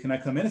 Say, can I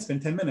come in? It's been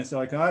 10 minutes. They're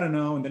like, I don't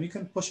know. And then you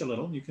can push a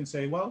little. You can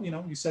say, well, you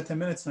know, you said 10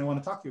 minutes and I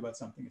want to talk to you about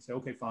something. You say,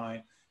 okay,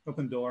 fine.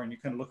 Open the door and you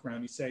kind of look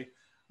around. You say,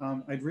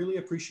 I'd really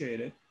appreciate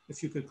it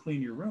if you could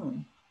clean your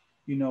room.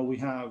 You know, we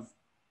have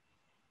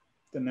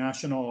the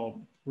National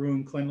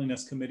Room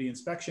Cleanliness Committee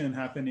inspection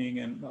happening,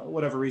 and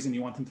whatever reason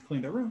you want them to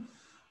clean their room.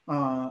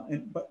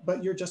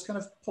 But you're just kind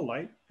of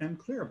polite and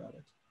clear about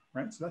it,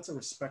 right? So that's a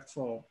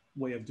respectful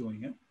way of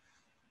doing it.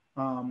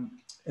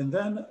 And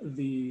then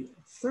the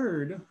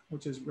third,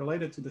 which is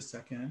related to the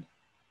second,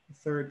 the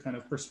third kind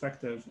of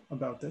perspective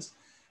about this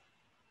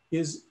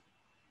is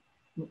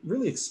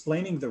really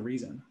explaining the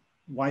reason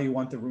why you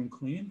want the room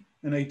clean,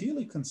 and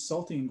ideally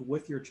consulting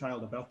with your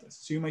child about this.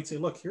 So you might say,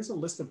 look, here's a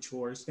list of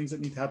chores, things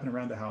that need to happen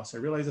around the house. I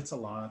realize it's a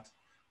lot.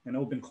 I know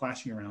we've been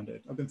clashing around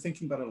it. I've been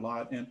thinking about it a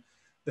lot. And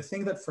the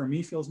thing that for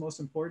me feels most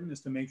important is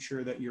to make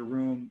sure that your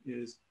room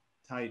is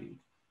tidy.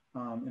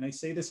 And I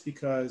say this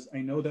because I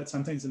know that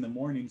sometimes in the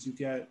mornings you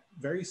get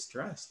very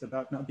stressed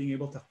about not being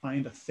able to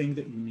find a thing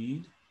that you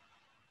need,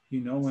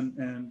 you know,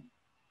 and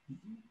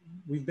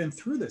we've been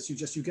through this.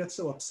 You get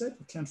so upset,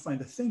 you can't find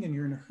a thing and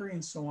you're in a hurry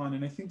and so on.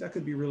 And I think that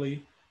could be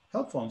really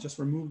helpful, and just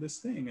remove this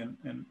thing.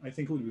 And I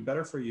think it would be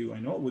better for you. I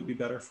know it would be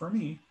better for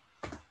me.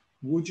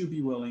 Would you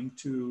be willing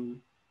to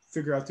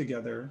figure out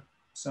together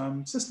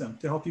some system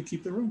to help you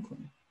keep the room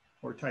clean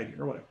or tidy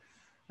or whatever?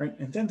 Right?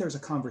 And then there's a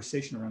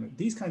conversation around it.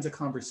 These kinds of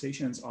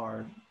conversations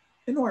are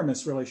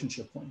enormous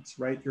relationship points,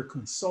 right? You're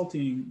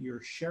consulting,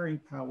 you're sharing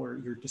power,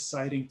 you're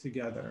deciding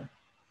together.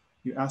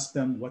 You ask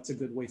them what's a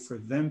good way for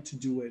them to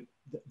do it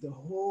the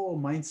whole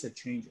mindset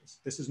changes.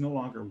 This is no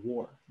longer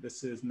war.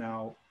 This is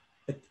now,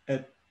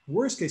 at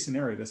worst case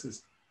scenario, this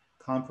is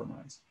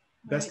compromise.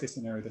 Best case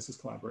scenario, this is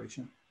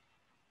collaboration.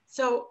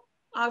 So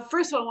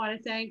first of all, I want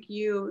to thank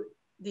you,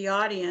 the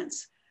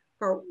audience,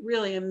 for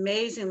really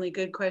amazingly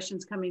good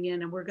questions coming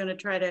in. And we're going to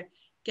try to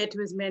get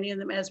to as many of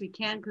them as we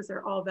can because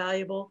they're all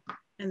valuable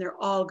and they're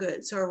all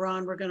good. So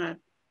Eran, we're going to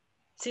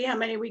see how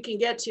many we can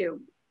get to.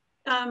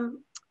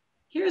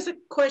 Here's a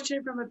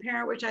question from a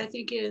parent, which I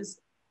think is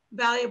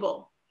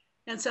valuable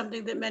and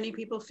something that many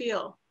people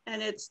feel,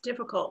 and it's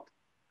difficult.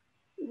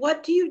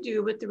 What do you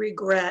do with the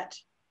regret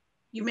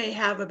you may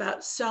have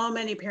about so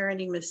many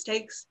parenting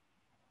mistakes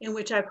in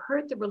which I've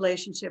hurt the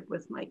relationship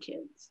with my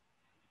kids?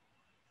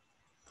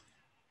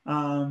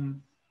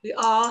 We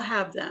all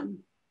have them.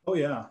 Oh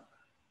yeah.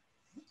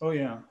 Oh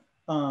yeah.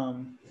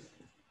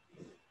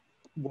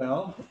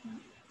 Well,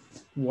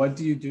 what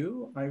do you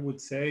do? I would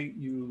say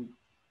you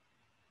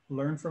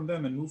learn from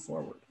them and move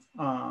forward.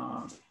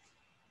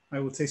 I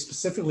would say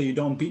specifically, you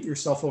don't beat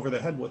yourself over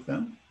the head with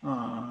them.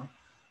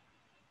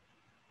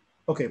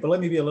 Okay, but let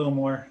me be a little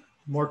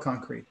more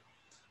concrete.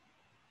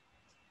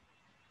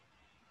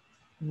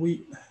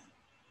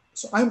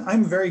 So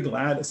I'm very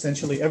glad,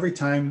 essentially, every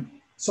time,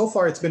 so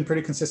far it's been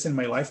pretty consistent in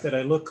my life, that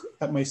I look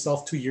at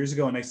myself 2 years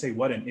ago and I say,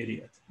 what an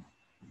idiot,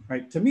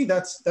 right? To me,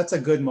 that's a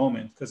good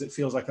moment because it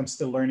feels like I'm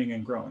still learning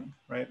and growing,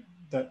 right?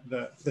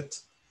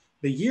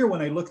 The year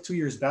when I look 2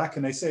 years back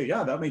and I say,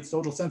 yeah, that makes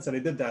total sense that I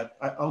did that,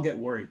 I'll get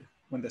worried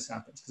when this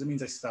happens because it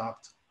means I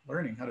stopped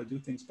learning how to do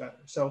things better.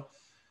 So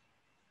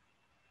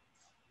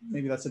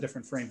maybe that's a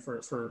different frame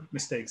for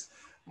mistakes.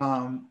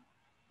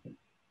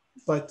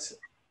 But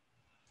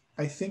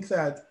I think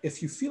that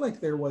if you feel like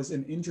there was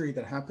an injury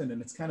that happened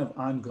and it's kind of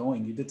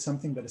ongoing, you did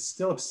something that is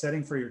still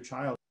upsetting for your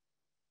child,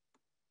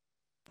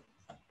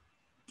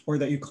 or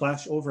that you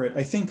clash over it,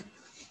 I think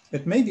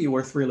it may be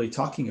worth really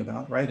talking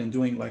about, right? And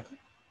doing like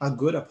a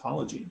good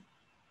apology.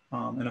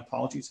 And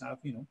apologies have,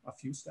 a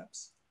few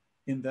steps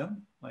in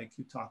them. Like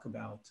you talk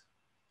about,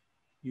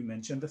 you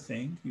mention the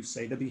thing, you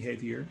say the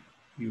behavior,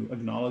 you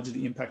acknowledge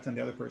the impact on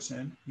the other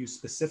person, you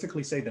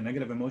specifically say the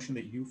negative emotion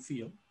that you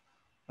feel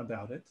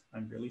about it.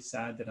 I'm really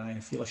sad that I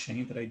feel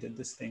ashamed that I did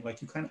this thing.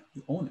 Like you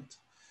own it.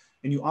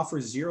 And you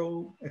offer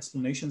zero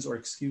explanations or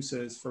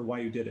excuses for why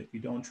you did it. You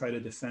don't try to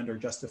defend or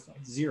justify.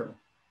 Zero.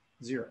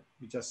 You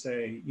just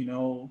say,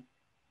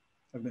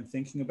 I've been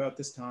thinking about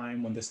this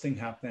time when this thing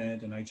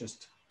happened and I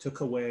just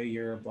took away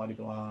your blah, blah,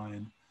 blah.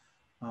 And,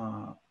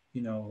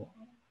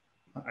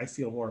 I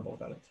feel horrible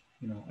about it.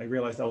 I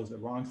realized that was the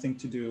wrong thing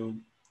to do.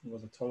 It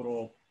was a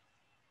total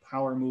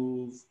power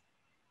move.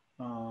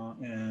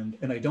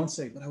 And I don't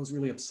say, but I was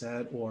really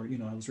upset, or,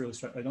 I was really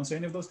stressed. I don't say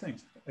any of those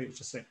things. I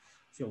just say, I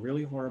feel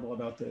really horrible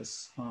about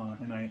this.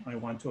 And I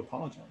want to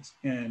apologize.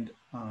 And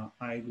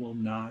I will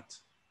not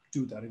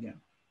do that again.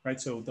 Right.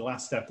 So the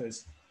last step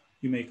is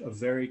you make a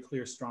very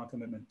clear, strong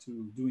commitment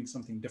to doing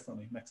something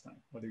differently next time,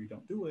 whether you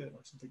don't do it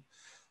or something.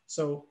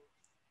 So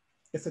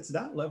if it's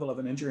that level of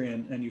an injury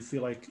and you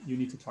feel like you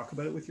need to talk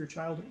about it with your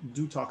child,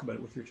 do talk about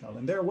it with your child.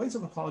 And there are ways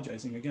of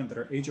apologizing, again, that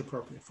are age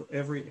appropriate for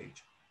every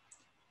age.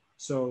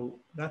 So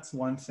that's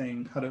one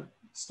thing, how to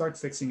start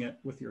fixing it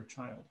with your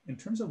child. In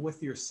terms of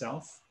with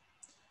yourself,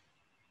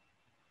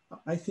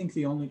 I think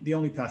the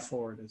only path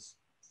forward is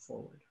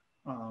forward.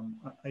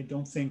 I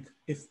don't think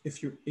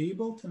if you're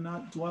able to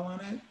not dwell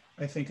on it,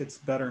 I think it's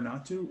better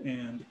not to,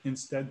 and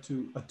instead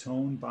to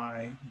atone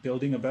by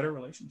building a better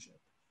relationship,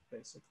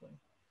 basically.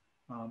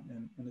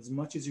 And as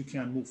much as you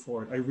can, move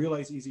forward. I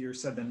realize easier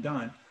said than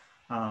done,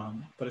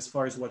 but as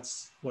far as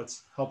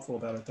what's helpful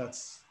about it,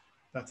 that's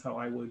how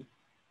I would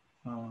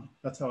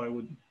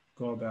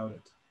go about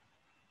it.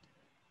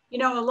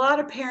 A lot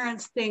of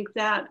parents think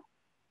that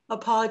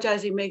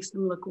apologizing makes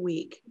them look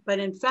weak, but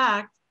in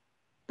fact,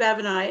 Bev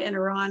and I and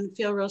Eran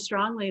feel real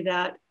strongly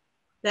that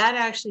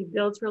actually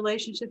builds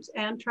relationships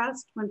and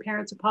trust when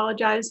parents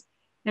apologize,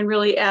 and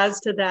really adds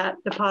to that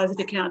deposit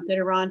account that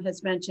Eran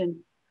has mentioned.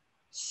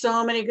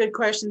 So many good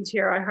questions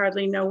here. I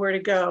hardly know where to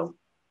go.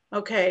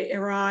 Okay,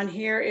 Eran,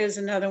 here is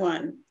another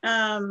one.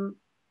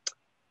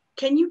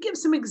 Can you give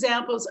some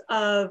examples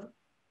of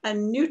a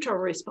neutral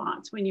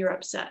response when you're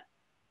upset?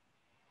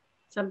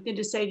 Something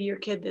to say to your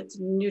kid that's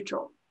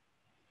neutral.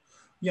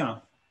 Yeah.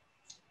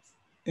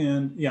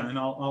 And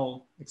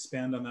I'll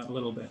expand on that a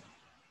little bit.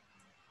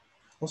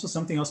 Also,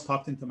 something else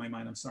popped into my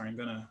mind. I'm sorry, I'm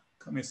gonna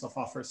cut myself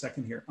off for a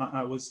second here.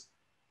 I was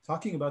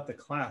talking about the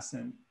class,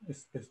 and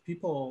if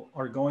people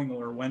are going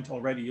or went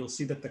already, you'll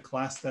see that the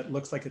class that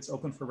looks like it's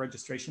open for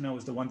registration now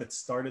is the one that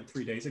started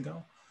 3 days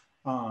ago.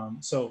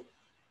 So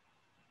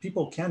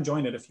people can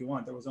join it if you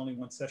want. There was only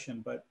one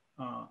session, but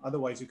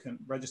otherwise you can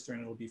register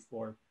and it'll be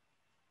for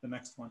the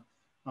next one.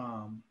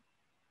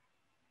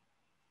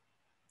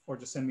 Or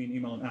just send me an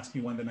email and ask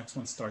me when the next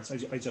one starts.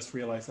 I just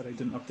realized that I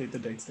didn't update the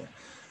dates there.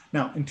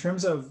 Now, in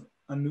terms of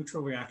a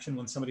neutral reaction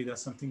when somebody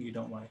does something you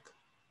don't like,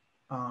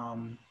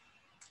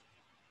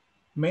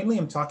 mainly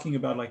I'm talking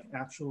about like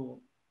actual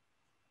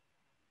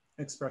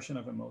expression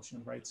of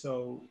emotion, right?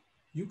 So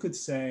you could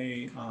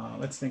say,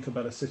 let's think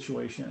about a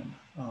situation.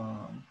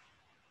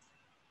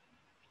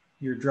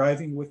 You're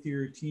driving with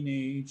your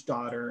teenage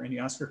daughter and you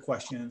ask her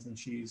questions and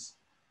she's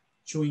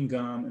chewing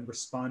gum and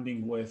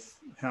responding with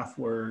half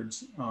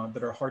words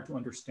that are hard to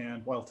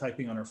understand while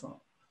typing on her phone,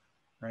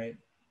 right?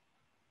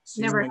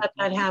 So Never had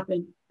that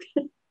happen.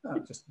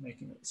 Just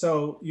making it.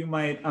 So you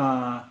might,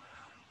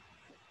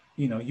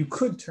 you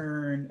could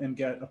turn and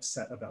get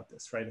upset about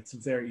this, right? It's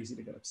very easy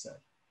to get upset.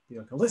 Be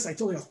like, Alyssa, I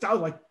told you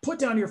 1,000, like, put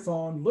down your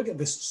phone. Look at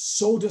this,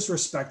 so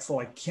disrespectful.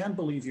 I can't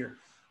believe you're,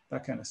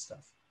 that kind of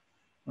stuff.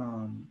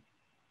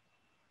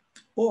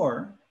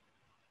 Or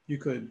you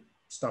could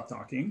stop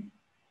talking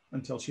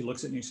until she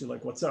looks at you. She's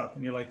like, "What's up?"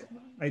 And you're like,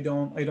 "I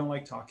don't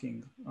like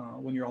talking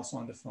when you're also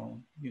on the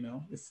phone. You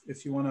know,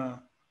 if you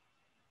wanna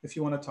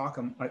talk,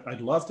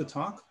 I'd love to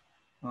talk,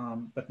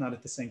 but not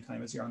at the same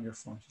time as you're on your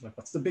phone." She's like,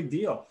 "What's the big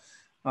deal?"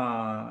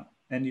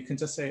 And you can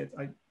just say,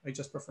 "I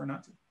just prefer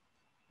not to."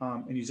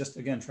 And you just,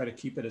 again, try to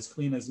keep it as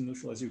clean, as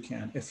neutral as you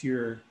can. If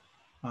your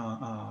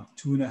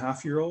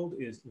 2.5-year-old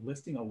is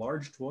lifting a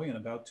large toy and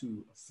about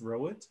to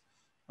throw it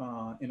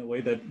in a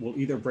way that will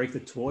either break the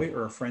toy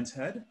or a friend's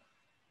head,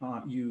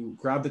 you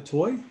grab the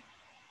toy,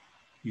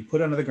 you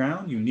put it onto the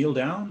ground, you kneel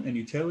down, and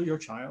you tell your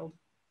child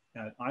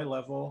at eye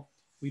level,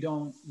 we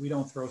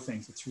don't throw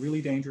things. It's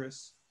really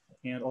dangerous,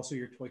 and also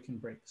your toy can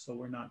break, so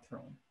we're not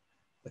throwing.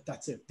 But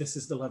that's it. This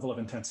is the level of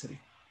intensity,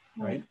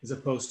 right? As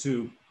opposed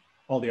to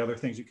all the other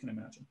things you can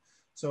imagine.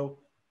 So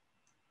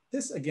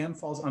this, again,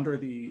 falls under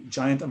the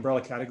giant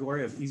umbrella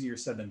category of easier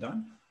said than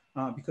done,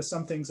 because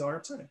some things are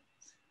upsetting.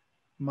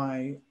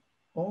 My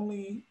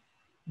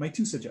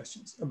 2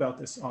 suggestions about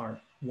this are,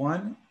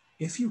 one,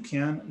 if you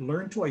can,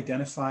 learn to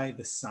identify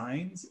the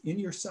signs in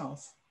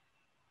yourself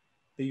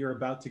that you're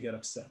about to get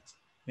upset.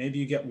 Maybe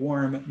you get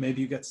warm,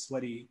 maybe you get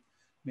sweaty,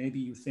 maybe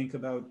you think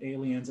about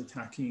aliens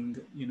attacking,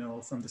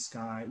 from the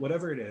sky,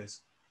 whatever it is.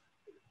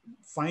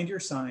 Find your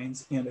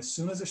signs, and as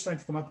soon as they're starting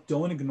to come up,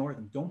 don't ignore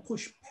them. Don't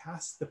push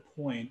past the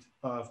point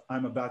of,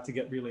 I'm about to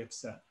get really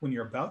upset. When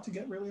you're about to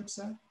get really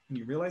upset and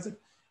you realize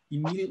it,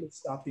 immediately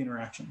stop the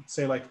interaction.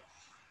 Say, like,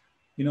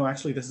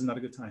 actually, this is not a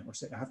good time. Or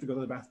say, I have to go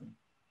to the bathroom.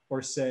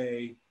 Or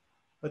say,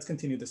 let's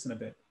continue this in a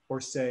bit. Or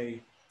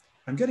say,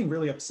 I'm getting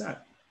really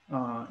upset,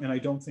 and I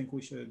don't think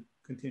we should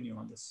continue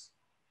on this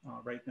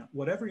right now.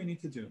 Whatever you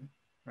need to do,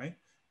 right?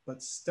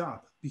 But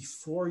stop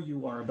before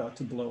you are about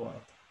to blow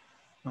up,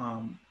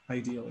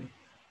 ideally.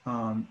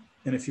 And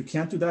if you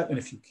can't do that, and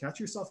if you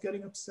catch yourself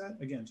getting upset,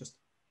 again, just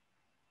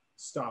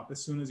stop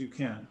as soon as you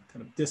can,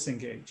 kind of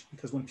disengage.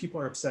 Because when people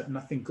are upset,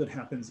 nothing good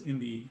happens in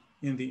the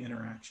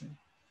interaction.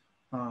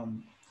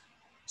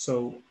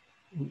 So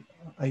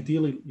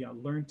ideally,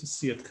 learn to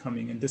see it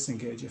coming and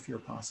disengage if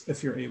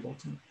you're able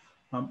to.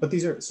 But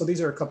these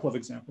are a couple of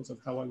examples of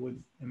how I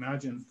would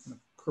imagine kind of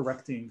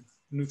correcting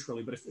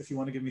neutrally. But if you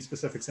want to give me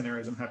specific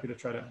scenarios, I'm happy to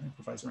try to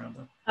improvise around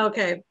them.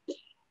 Okay.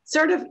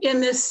 Sort of in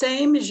this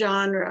same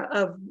genre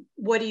of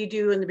what do you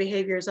do when the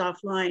behavior is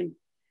offline?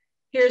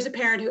 Here's a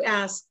parent who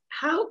asks,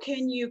 how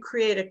can you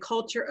create a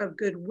culture of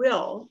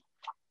goodwill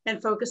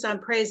and focus on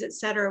praise, et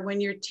cetera,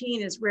 when your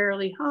teen is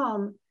rarely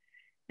home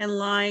and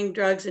lying,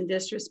 drugs, and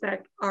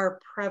disrespect are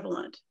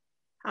prevalent?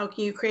 How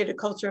can you create a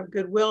culture of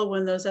goodwill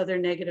when those other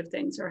negative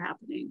things are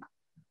happening?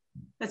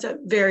 That's a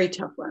very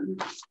tough one.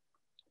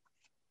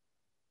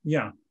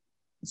 Yeah.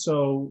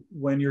 So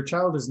when your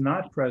child is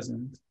not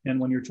present and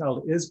when your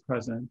child is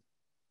present,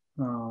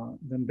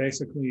 then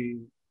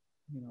basically,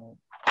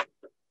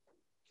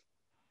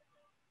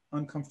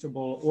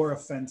 uncomfortable or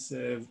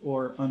offensive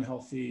or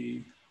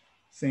unhealthy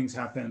things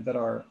happen that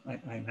are,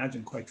 I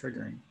imagine, quite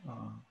triggering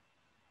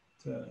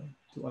to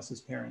us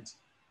as parents.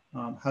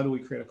 How do we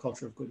create a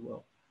culture of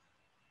goodwill?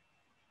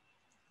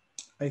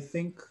 I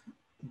think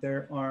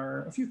there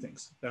are a few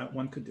things that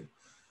one could do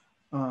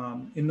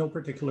in no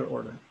particular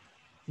order.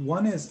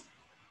 One is,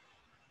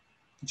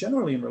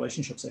 generally in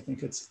relationships, I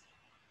think it's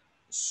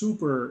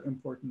super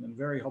important and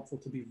very helpful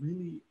to be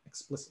really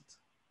explicit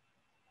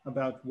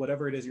about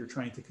whatever it is you're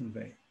trying to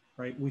convey,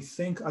 right? We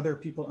think other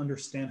people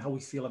understand how we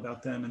feel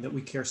about them and that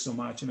we care so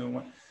much,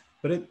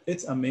 but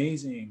it's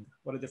amazing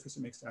what a difference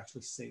it makes to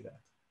actually say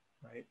that,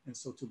 right? And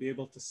so to be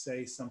able to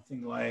say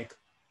something like,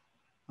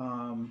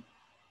 I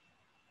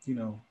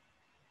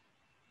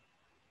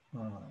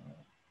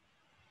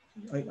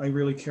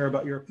really care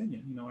about your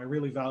opinion. I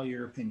really value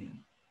your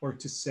opinion. Or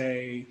to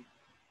say,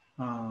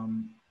 I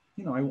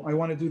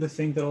want to do the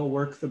thing that'll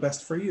work the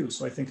best for you.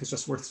 So I think it's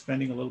just worth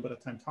spending a little bit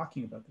of time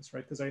talking about this,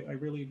 right? Because I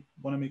really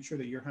want to make sure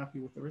that you're happy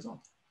with the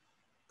result.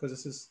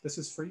 Because this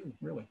is for you,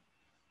 really.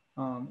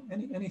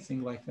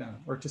 Anything like that.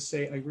 Or to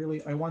say,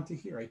 I want to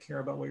hear, I care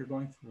about what you're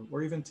going through.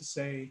 Or even to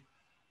say,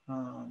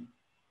 I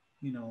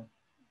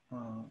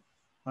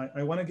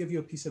want to give you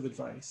a piece of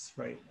advice,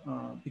 right?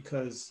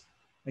 Because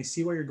I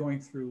see what you're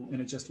going through and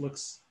it just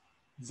looks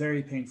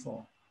very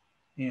painful.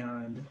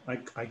 And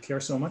I care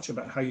so much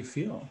about how you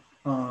feel.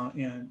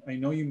 And I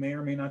know you may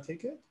or may not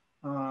take it,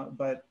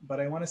 but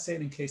I want to say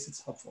it in case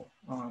it's helpful.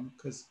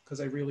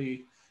 Because I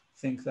really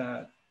think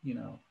that,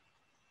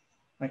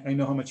 I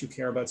know how much you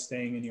care about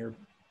staying in your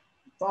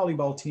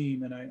volleyball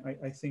team, and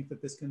I think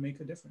that this can make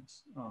a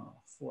difference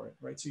for it,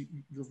 right? So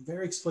you're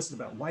very explicit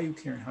about why you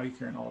care and how you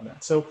care and all of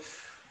that. So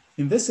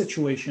in this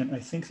situation, I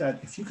think that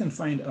if you can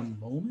find a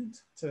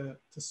moment to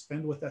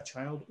spend with that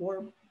child,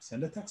 or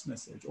send a text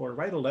message, or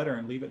write a letter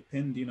and leave it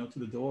pinned, to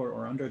the door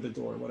or under the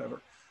door,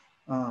 whatever,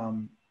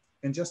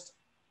 and just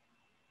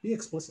be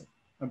explicit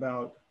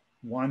about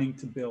wanting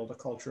to build a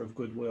culture of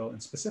goodwill,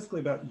 and specifically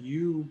about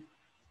you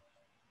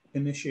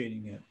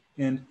initiating it.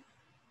 And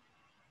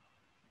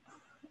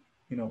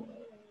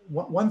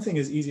one thing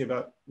is easy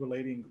about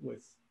relating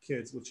with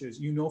kids, which is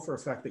for a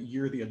fact that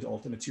you're the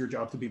adult and it's your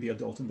job to be the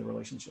adult in the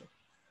relationship,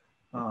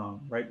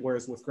 right?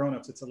 Whereas with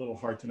grown-ups, it's a little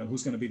hard to know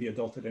who's going to be the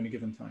adult at any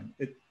given time.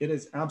 It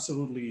is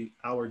absolutely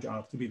our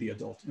job to be the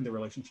adult in the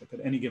relationship at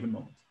any given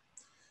moment.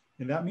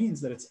 And that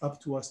means that it's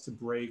up to us to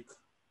break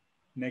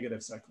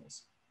negative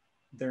cycles.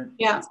 It's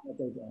not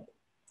their job.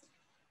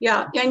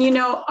 Yeah, and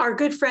our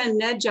good friend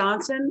Ned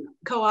Johnson,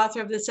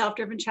 co-author of The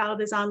Self-Driven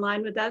Child, is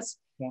online with us.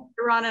 Yeah.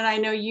 Eran, and I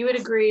know you would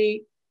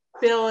agree,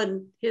 Bill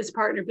and his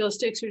partner, Bill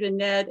Stixford and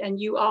Ned, and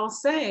you all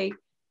say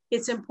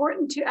it's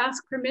important to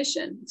ask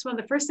permission. It's one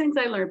of the first things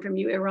I learned from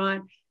you,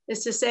 Eran,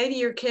 is to say to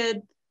your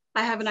kid,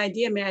 I have an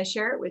idea, may I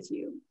share it with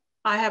you?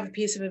 I have a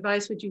piece of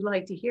advice, would you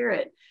like to hear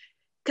it?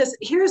 Because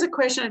here's a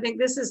question, I think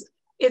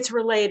it's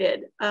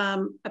related.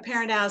 A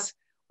parent asks,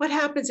 what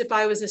happens if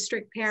I was a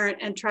strict parent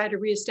and try to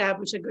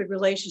reestablish a good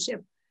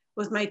relationship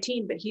with my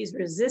teen, but he's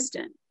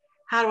resistant?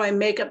 How do I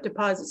make up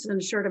deposits in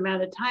a short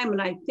amount of time?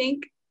 And I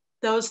think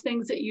those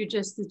things that you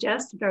just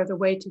suggested are the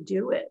way to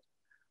do it.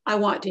 I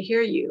want to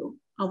hear you.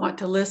 I want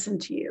to listen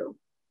to you.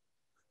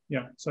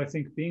 Yeah, so I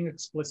think being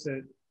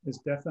explicit is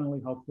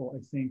definitely helpful.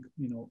 I think,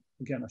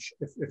 again,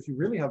 if you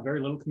really have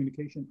very little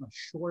communication, a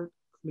short,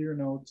 clear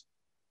note,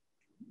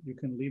 you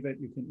can leave it,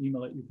 you can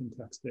email it, you can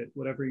text it,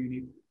 whatever you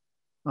need.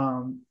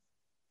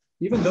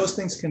 Even those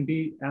things can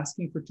be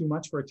asking for too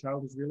much for a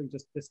child who's really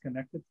just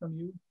disconnected from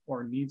you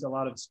or needs a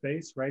lot of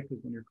space, right?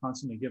 Because when you're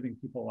constantly giving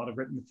people a lot of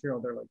written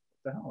material, they're like,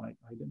 what the hell,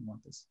 I didn't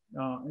want this.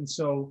 And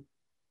so,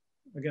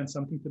 again,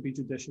 something to be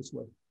judicious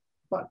with.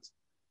 But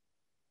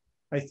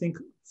I think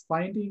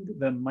finding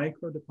the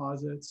micro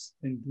deposits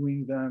and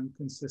doing them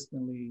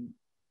consistently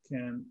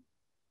can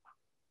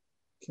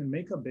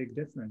make a big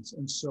difference.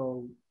 And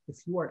so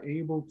if you are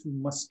able to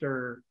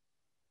muster,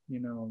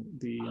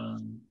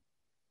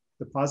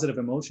 the positive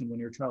emotion when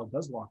your child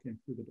does walk in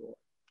through the door,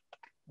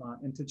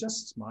 and to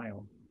just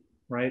smile,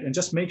 right? And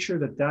just make sure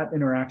that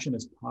interaction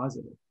is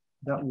positive,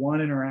 that one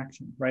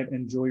interaction, right?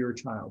 Enjoy your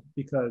child,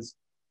 because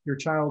your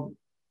child,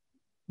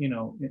 in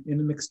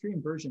an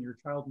extreme version, your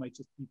child might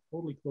just be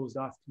totally closed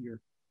off to your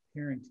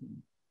parenting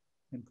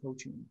and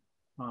coaching.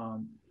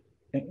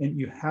 And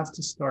you have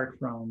to start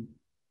from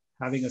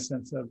having a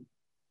sense of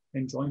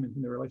enjoyment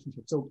in the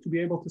relationship. So to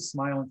be able to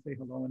smile and say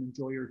hello and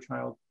enjoy your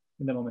child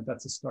in the moment,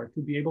 that's a start.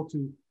 To be able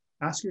to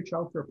ask your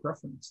child for a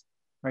preference,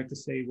 right? To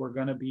say, we're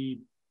going to be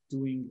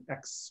doing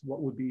X,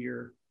 what would be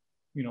your,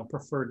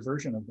 preferred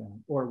version of that?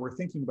 Or we're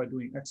thinking about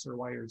doing X or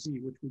Y or Z,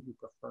 which would you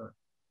prefer?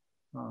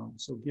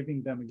 So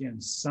giving them,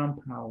 again, some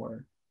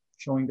power,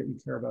 showing that you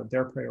care about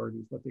their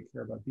priorities, what they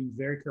care about, being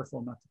very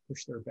careful not to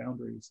push their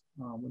boundaries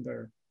when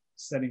they're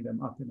setting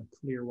them up in a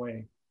clear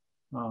way.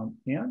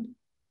 And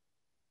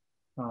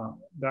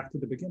back to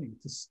the beginning,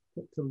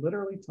 to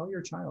literally tell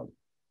your child,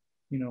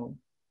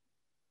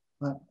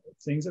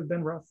 things have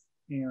been rough,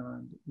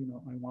 and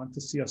I want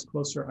to see us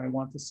closer. I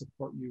want to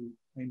support you.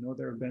 I know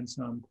there have been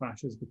some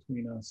clashes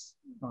between us.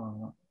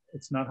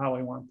 It's not how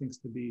I want things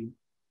to be.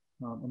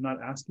 I'm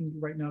not asking you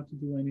right now to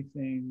do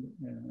anything,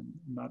 and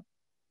I'm not,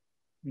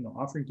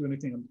 offering to do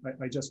anything.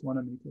 I just want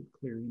to make it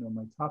clear,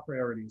 my top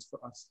priority is for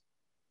us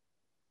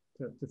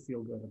to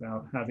feel good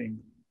about having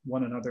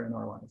one another in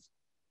our lives,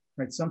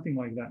 right? Something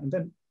like that, and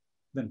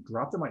then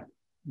drop the mic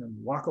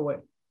and walk away,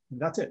 and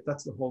that's it.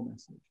 That's the whole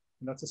message,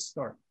 and that's a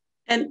start.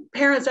 And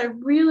parents, I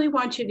really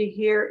want you to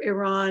hear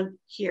Eran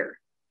here,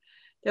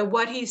 that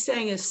what he's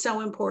saying is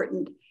so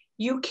important.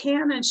 You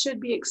can and should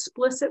be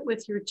explicit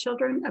with your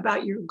children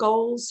about your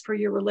goals for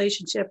your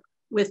relationship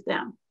with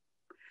them.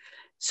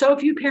 So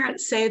if you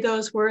parents say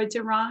those words,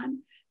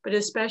 Eran, but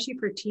especially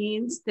for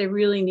teens, they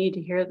really need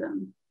to hear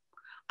them.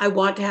 I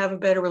want to have a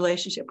better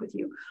relationship with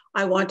you.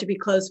 I want to be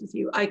close with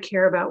you. I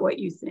care about what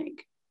you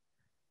think.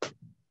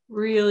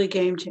 Really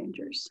game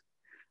changers.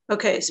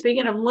 Okay,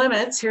 speaking of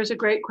limits, here's a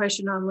great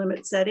question on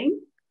limit setting.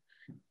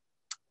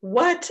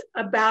 What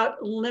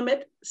about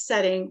limit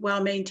setting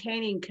while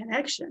maintaining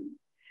connection?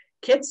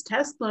 Kids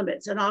test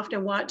limits and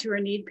often want to or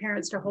need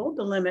parents to hold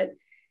the limit,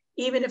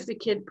 even if the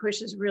kid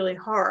pushes really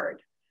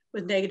hard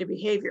with negative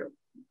behavior.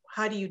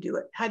 How do you do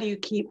it? How do you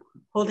keep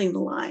holding the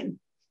line?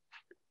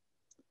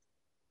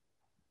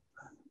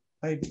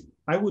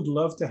 I would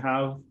love to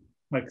have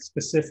like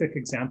specific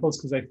examples,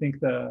 because I think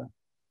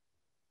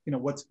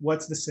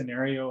what's the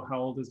scenario, how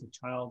old is the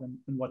child,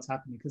 and what's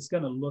happening, because it's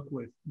going to look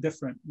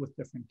different with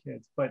different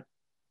kids. But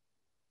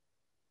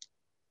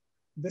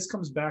this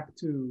comes back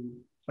to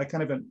like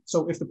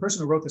so if the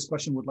person who wrote this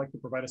question would like to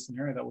provide a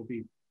scenario, that would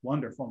be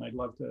wonderful, and I'd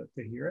love to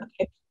hear it.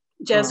 Okay.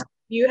 Just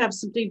you have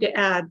something to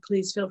add,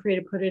 please feel free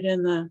to put it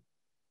in the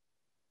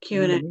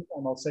Q&A. In the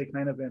meantime, I'll say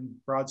kind of in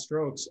broad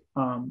strokes.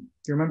 Do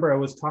you remember I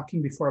was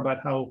talking before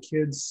about how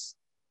kids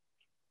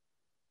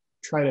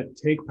try to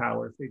take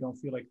power if they don't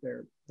feel like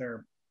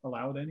they're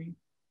allowed any?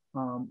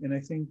 And I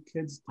think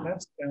kids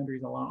test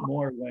boundaries a lot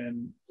more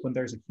when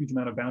there's a huge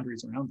amount of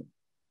boundaries around them.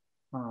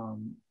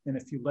 And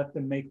if you let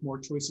them make more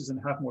choices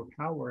and have more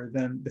power,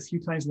 then the few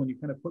times when you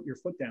kind of put your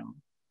foot down,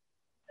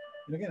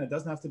 and again, it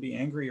doesn't have to be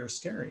angry or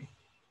scary,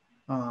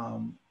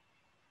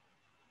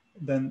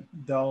 then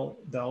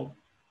they'll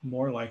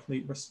more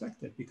likely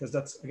respect it, because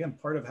that's, again,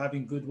 part of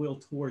having goodwill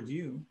toward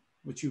you,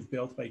 which you've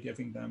built by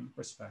giving them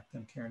respect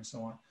and care and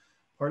so on.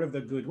 Part of the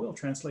goodwill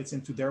translates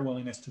into their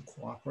willingness to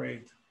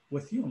cooperate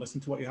with you and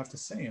listen to what you have to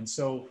say. And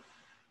so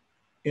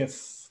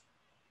if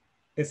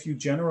you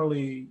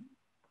generally,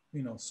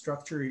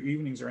 structure your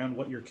evenings around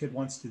what your kid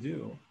wants to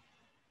do,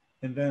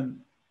 and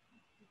then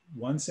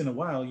once in a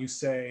while you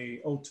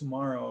say, oh,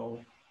 tomorrow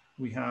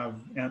we have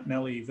Aunt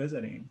Nellie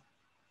visiting,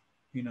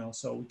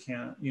 so we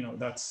can't,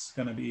 that's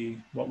going to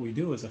be what we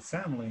do as a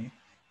family,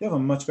 you have a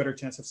much better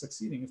chance of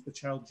succeeding if the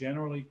child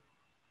generally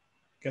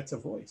gets a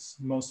voice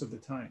most of the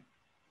time.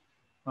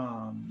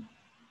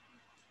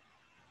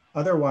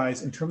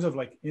 Otherwise, in terms of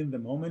like in the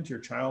moment, your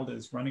child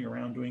is running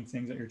around doing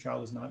things that your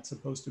child is not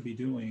supposed to be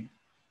doing,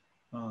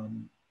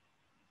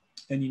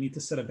 and you need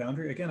to set a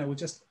boundary. Again, I would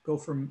just go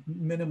for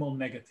minimal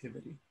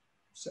negativity.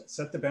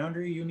 Set the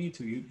boundary you need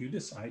to. You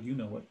decide,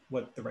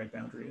 what the right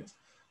boundary is,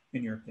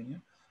 in your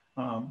opinion.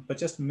 But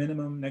just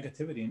minimum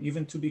negativity. And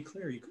even to be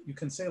clear, you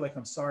can say, like,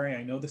 I'm sorry,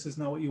 I know this is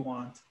not what you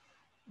want,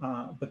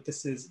 but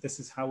this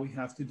is how we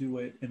have to do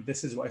it. And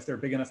this is why. If they're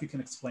big enough, you can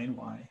explain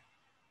why.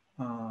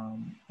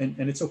 And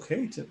it's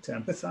okay to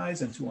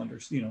empathize and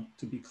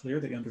to be clear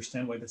that you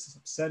understand why this is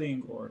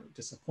upsetting or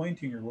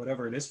disappointing or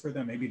whatever it is for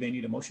them. Maybe they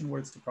need emotion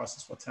words to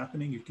process what's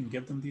happening. You can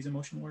give them these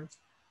emotion words,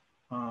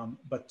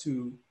 but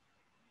to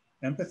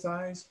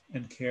empathize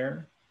and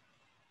care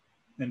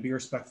and be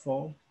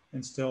respectful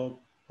and still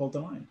hold the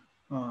line.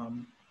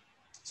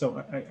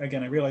 So I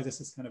realize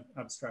this is kind of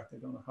abstract. I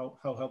don't know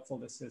how helpful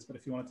this is, but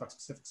if you want to talk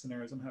specific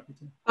scenarios, I'm happy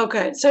to.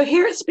 Okay, so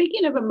here,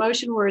 speaking of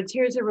emotion words,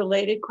 here's a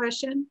related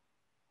question.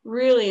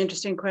 Really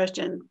interesting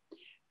question.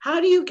 How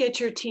do you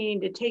get your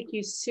teen to take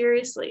you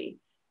seriously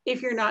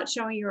if you're not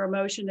showing your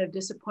emotion of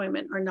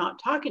disappointment or not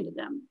talking to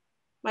them?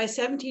 My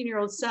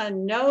 17-year-old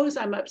son knows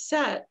I'm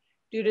upset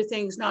due to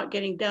things not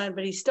getting done,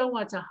 but he still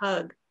wants a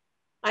hug.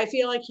 I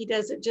feel like he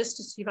does it just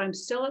to see if I'm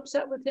still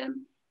upset with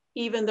him,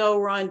 even though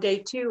we're on day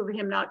 2 of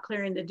him not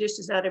clearing the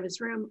dishes out of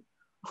his room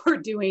or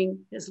doing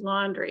his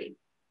laundry.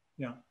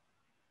 Yeah.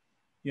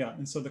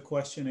 And so the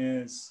question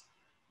is,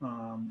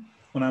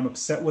 when I'm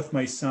upset with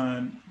my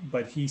son,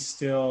 but he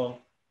still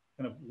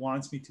kind of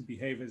wants me to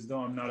behave as though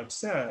I'm not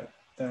upset,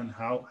 then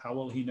how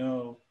will he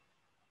know?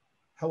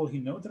 How will he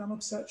know that I'm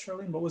upset,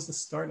 Charlene? What was the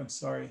start? I'm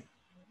sorry.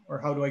 Or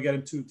how do I get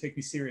him to take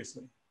me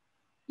seriously?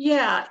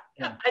 Yeah,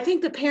 I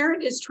think the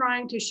parent is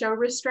trying to show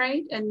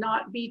restraint and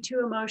not be too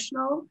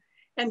emotional.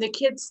 And the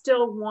kid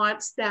still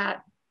wants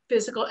that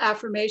physical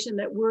affirmation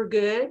that we're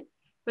good,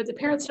 but the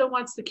parent still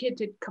wants the kid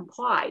to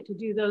comply, to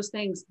do those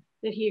things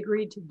that he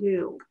agreed to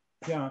do.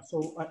 Yeah,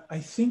 so I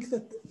think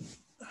that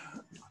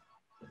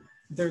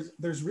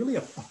there's really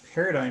a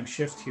paradigm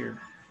shift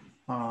here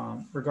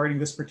regarding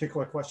this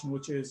particular question,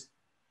 which is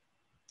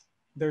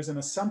there's an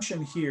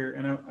assumption here,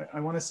 and I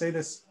want to say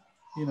this,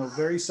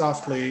 very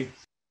softly.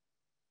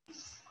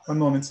 One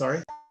moment,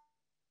 sorry.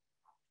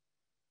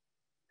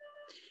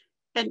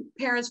 And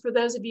parents, for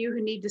those of you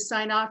who need to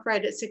sign off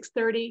right at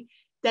 6:30,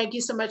 thank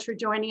you so much for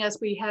joining us.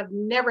 We have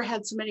never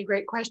had so many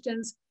great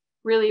questions.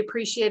 Really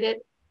appreciate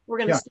it. We're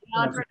going to stay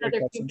on for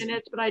another few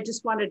minutes, but I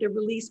just wanted to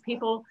release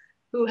people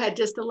who had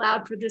just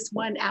allowed for this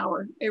 1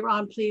 hour.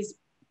 Eran, please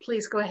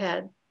go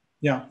ahead.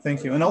 Yeah,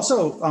 thank you. And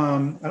also,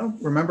 I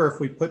don't remember if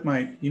we put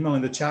my email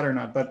in the chat or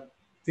not, but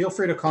feel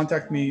free to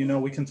contact me.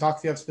 We can talk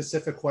if you have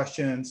specific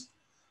questions.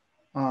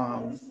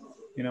 I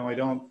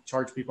don't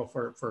charge people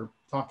for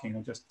talking.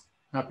 I'm just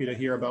happy to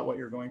hear about what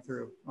you're going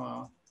through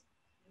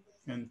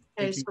and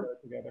thinking about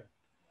it together.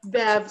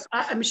 Bev,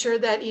 I'm sure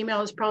that email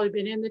has probably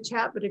been in the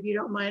chat, but if you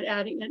don't mind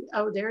adding it.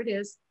 Oh, there it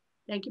is.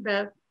 Thank you,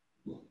 Bev.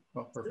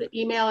 Oh, perfect. The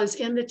email is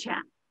in the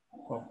chat.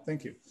 Well,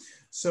 thank you.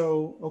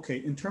 So,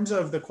 okay, in terms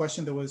of the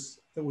question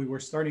that we were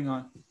starting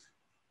on,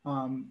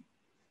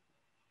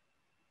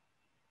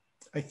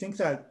 I think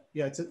that,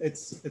 yeah,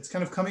 it's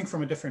kind of coming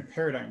from a different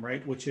paradigm,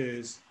 right? Which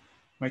is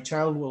my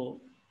child will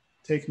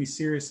take me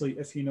seriously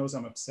if he knows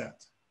I'm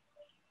upset.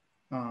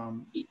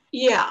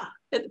 Yeah,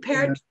 the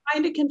parent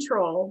trying to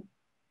control,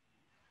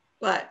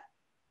 but.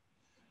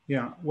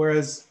 Yeah,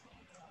 whereas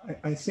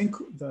I think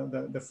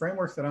the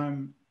framework that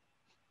I'm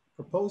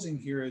proposing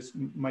here is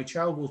my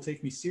child will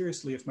take me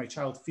seriously if my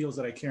child feels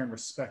that I care and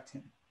respect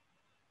him.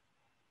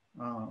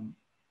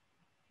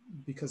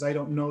 Because I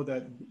don't know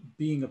that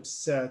being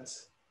upset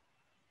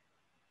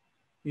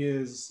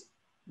is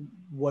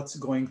what's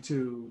going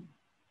to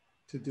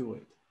do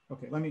it.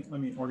 Okay, let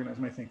me organize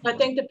my thinking. I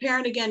think the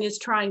parent again is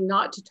trying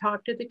not to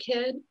talk to the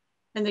kid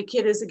and the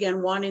kid is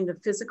again wanting the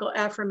physical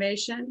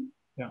affirmation,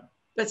 Yeah.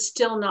 but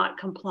still not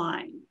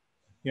complying.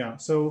 Yeah.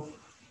 So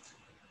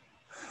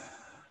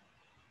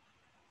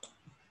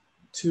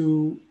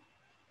to,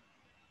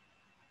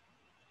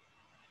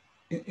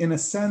 in a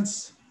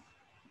sense,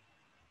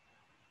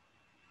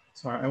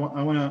 sorry, I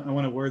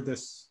want to word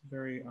this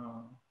very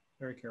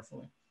very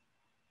carefully.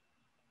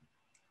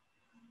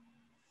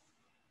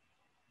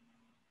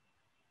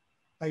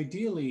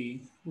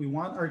 Ideally, we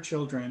want our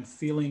children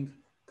feeling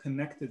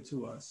connected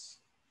to us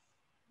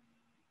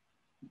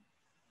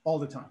all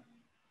the time,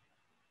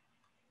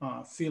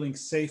 feeling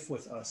safe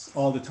with us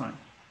all the time.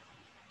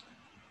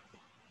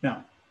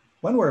 Now,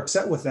 when we're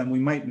upset with them, we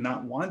might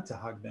not want to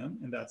hug them,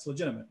 and that's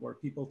legitimate. We're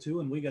people too,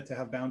 and we get to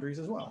have boundaries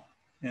as well.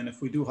 And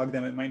if we do hug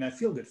them, it might not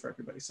feel good for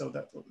everybody. So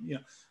that, you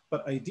know,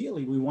 but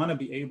ideally, we want to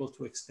be able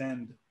to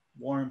extend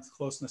warmth,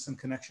 closeness, and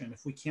connection.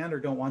 If we can't or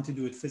don't want to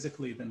do it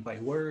physically, then by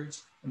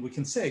words. And we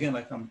can say again,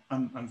 like,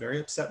 I'm very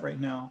upset right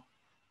now,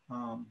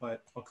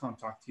 but I'll come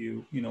talk to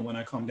you, you know, when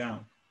I calm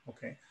down.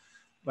 Okay,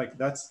 like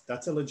that's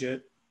a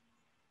legit,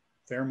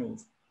 fair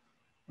move.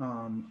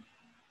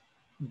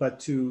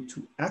 But to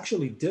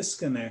actually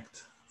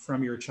disconnect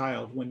from your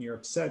child when you're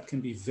upset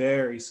can be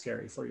very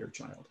scary for your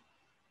child,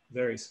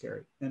 very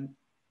scary.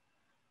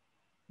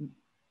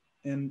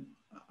 And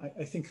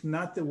I think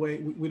not the way,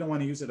 we don't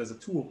want to use it as a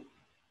tool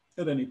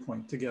at any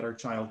point to get our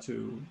child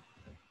to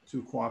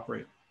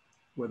cooperate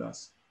with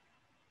us.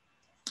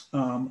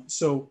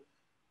 So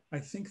I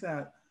think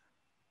that,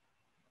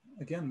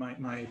 again,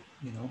 my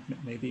you know,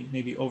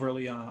 maybe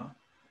overly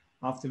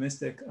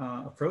optimistic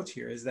approach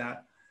here is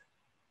that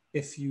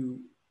if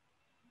you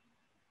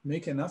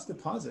make enough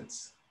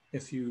deposits,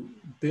 if you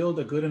build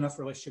a good enough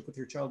relationship with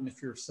your child, and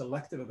if you're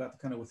selective about the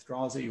kind of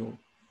withdrawals that you'll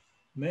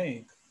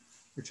make,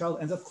 your child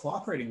ends up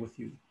cooperating with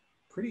you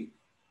pretty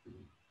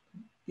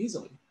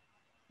easily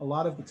a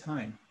lot of the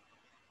time,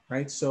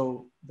 right?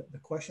 So the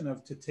question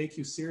of to take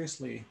you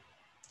seriously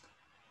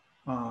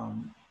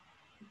kind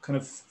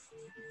of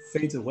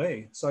fades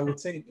away. So I would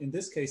say in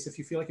this case, if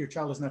you feel like your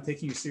child is not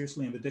taking you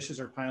seriously and the dishes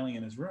are piling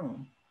in his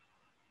room,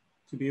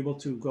 to be able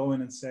to go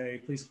in and say,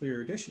 please clear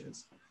your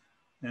dishes.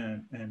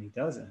 And he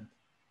doesn't.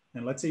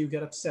 And let's say you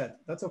get upset.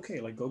 That's okay.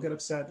 Like, go get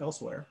upset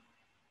elsewhere.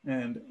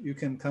 And you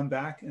can come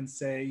back and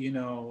say, you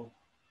know,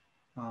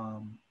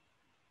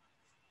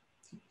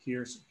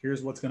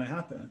 here's what's going to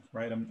happen,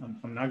 right? I'm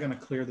not going to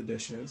clear the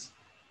dishes,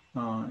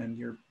 and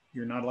you're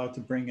not allowed to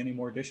bring any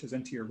more dishes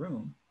into your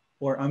room.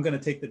 Or I'm going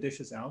to take the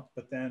dishes out,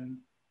 but then,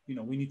 you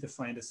know, we need to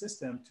find a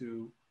system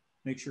to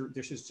make sure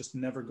dishes just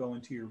never go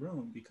into your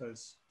room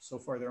because so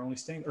far they're only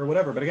staying, or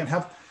whatever. But again,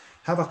 have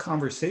a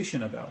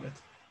conversation about it.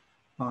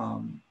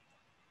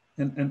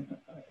 And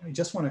I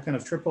just want to kind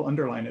of triple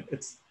underline it.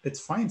 It's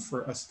fine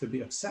for us to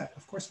be upset.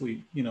 Of course,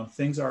 we, you know,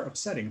 things are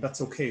upsetting.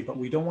 That's okay. But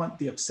we don't want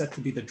the upset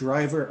to be the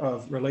driver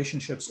of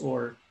relationships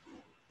or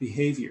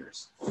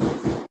behaviors.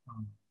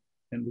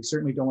 And we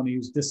certainly don't want to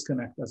use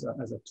disconnect as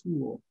a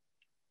tool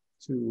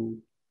to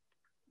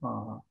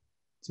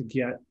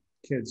get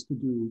kids to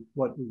do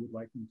what we would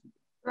like them to do.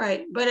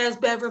 Right. But as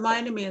Bev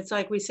reminded me, it's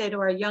like we say to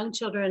our young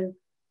children,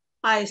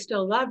 I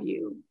still love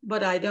you,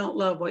 but I don't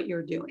love what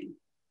you're doing.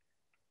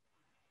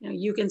 You know,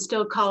 you can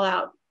still call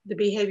out the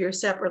behavior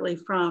separately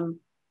from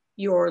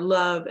your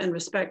love and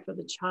respect for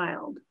the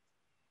child.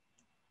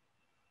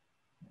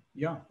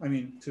 Yeah, I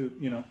mean,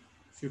 you know,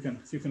 if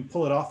you can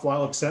pull it off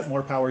while upset,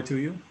 more power to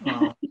you.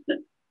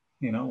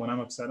 You know, when I'm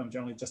upset, I'm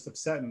generally just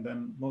upset, and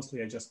then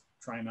mostly I just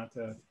try not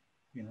to,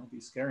 you know, be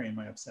scary in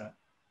my upset.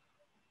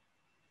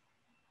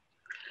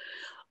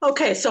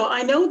 Okay, so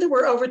I know that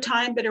we're over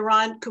time, but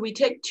Eran, could we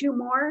take two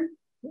more?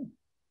 Yeah.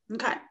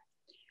 Okay.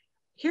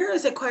 Here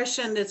is a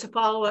question that's a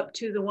follow-up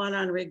to the one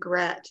on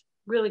regret.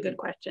 Really good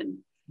question.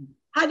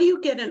 How do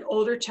you get an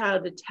older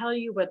child to tell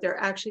you what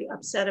they're actually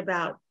upset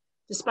about?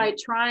 Despite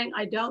trying,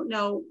 I don't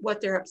know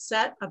what they're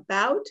upset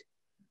about.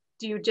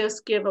 Do you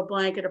just give a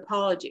blanket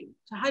apology?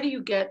 So how do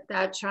you get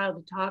that child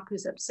to talk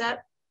who's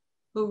upset,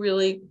 who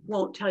really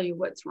won't tell you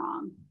what's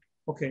wrong?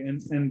 Okay,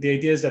 and the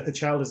idea is that the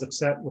child is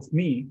upset with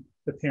me,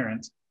 the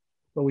parent,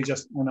 but we're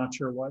not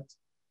sure what.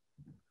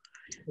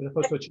 As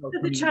opposed to a child,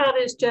 the child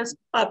is just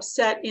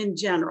upset in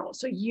general.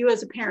 So you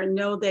as a parent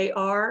know they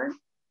are,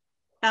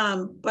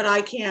 but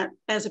I can't,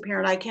 as a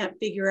parent, I can't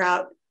figure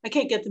out, I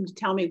can't get them to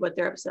tell me what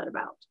they're upset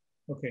about.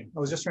 Okay, I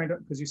was just trying to,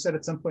 because you said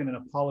at some point an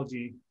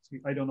apology, so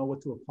I don't know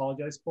what to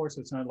apologize for,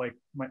 so it's not like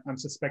I'm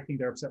suspecting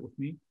they're upset with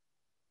me.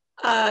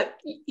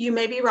 You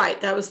may be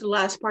right. That was the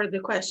last part of the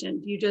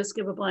question. You just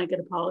give a blanket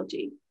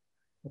apology.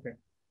 Okay,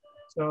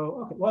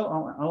 so, okay,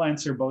 well, I'll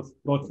answer both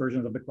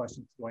versions of the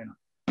question. Why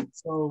not?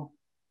 So,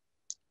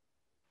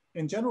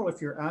 in general,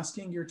 if you're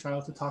asking your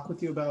child to talk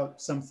with you about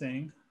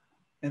something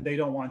and they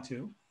don't want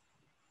to,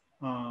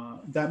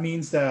 that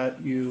means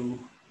that you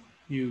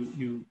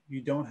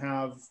don't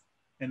have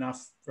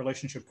enough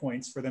relationship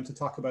points for them to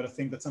talk about a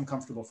thing that's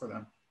uncomfortable for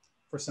them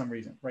for some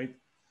reason, right?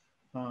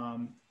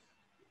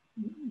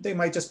 They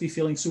might just be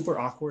feeling super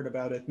awkward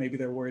about it. Maybe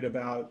they're worried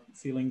about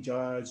feeling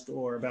judged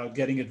or about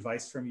getting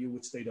advice from you,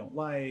 which they don't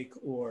like,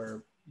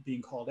 or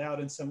being called out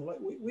in some way.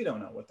 We don't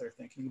know what they're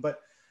thinking,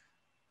 but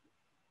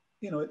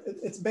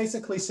it's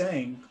basically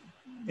saying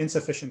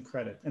insufficient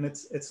credit, and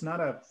it's not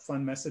a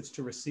fun message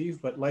to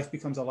receive, but life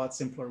becomes a lot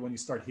simpler when you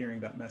start hearing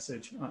that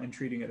message and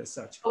treating it as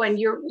such. Oh, and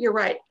you're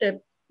right.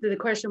 The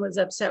question was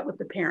upset with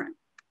the parent.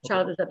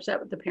 Child is upset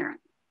with the parent.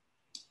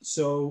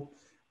 So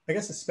I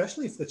guess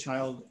especially if the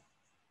child,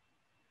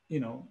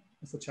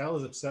 if the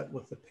child is upset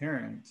with the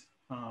parent,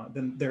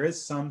 then there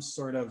is some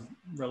sort of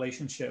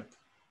relationship,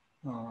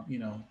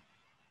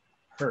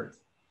 hurt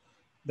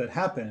that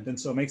happened. And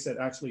so it makes it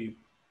actually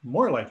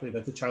more likely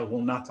that the child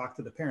will not talk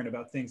to the parent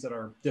about things that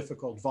are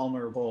difficult,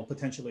 vulnerable,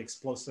 potentially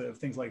explosive,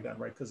 things like that,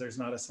 right? Because there's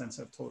not a sense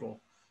of total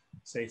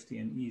safety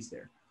and ease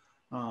there.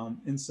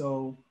 And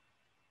so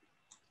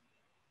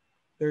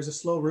there's a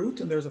slow route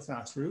and there's a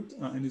fast route.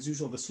 And as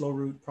usual, the slow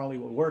route probably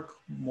will work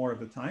more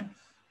of the time,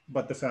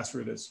 but the fast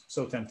route is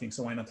so tempting.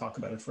 So why not talk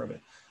about it for a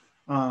bit?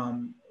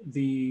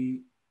 The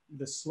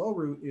slow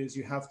route is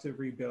you have to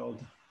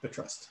rebuild the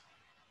trust.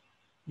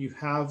 You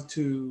have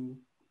to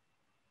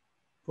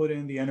put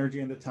in the energy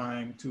and the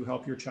time to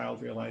help your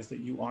child realize that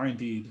you are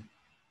indeed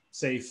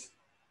safe,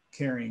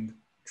 caring,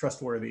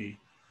 trustworthy,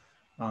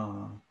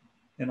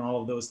 and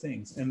all of those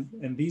things.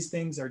 And these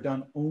things are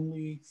done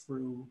only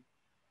through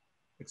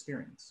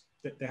experience.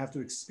 They have to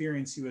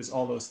experience you as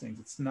all those things.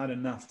 It's not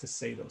enough to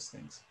say those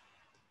things,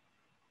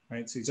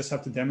 right? So you just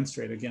have to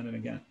demonstrate again and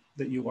again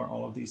that you are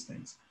all of these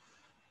things.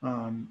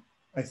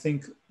 I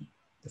think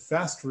the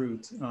fast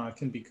route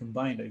can be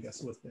combined, I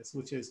guess, with this,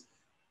 which is,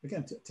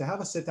 again, to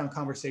have a sit-down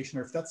conversation,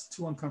 or if that's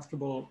too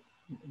uncomfortable,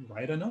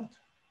 write a note.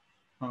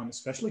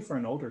 Especially for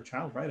an older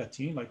child, right? A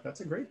teen, like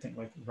that's a great thing.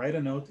 Like write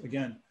a note.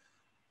 Again,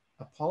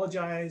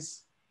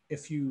 apologize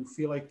if you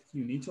feel like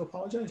you need to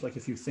apologize. Like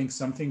if you think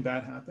something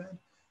bad happened.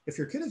 If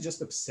your kid is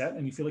just upset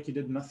and you feel like you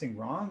did nothing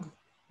wrong,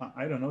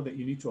 I don't know that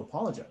you need to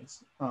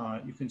apologize.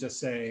 You can just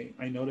say,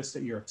 I noticed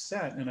that you're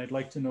upset and I'd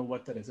like to know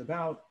what that is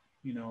about.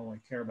 I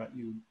care about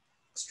you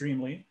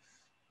extremely.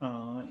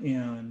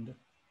 And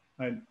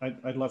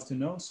I'd love to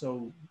know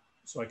so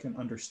I can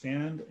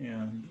understand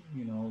and,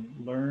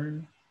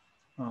 learn.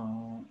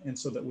 And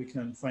so that we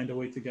can find a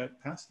way to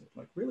get past it.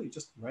 Like really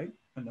just write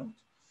a note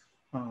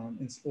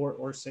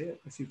or say it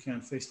if you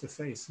can face to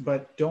face,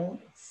 but don't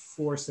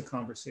force the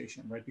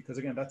conversation, right? Because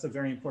again, that's a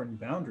very important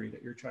boundary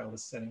that your child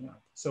is setting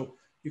up. So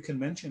you can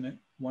mention it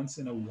once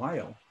in a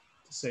while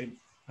to say,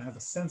 I have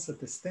a sense that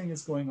this thing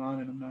is going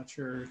on and I'm not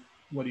sure,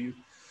 what do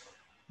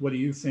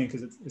you think?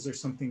 Is there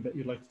something that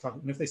you'd like to talk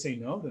about? And if they say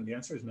no, then the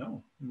answer is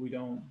no. And we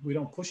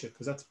don't push it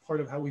because that's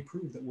part of how we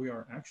prove that we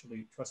are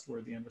actually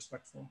trustworthy and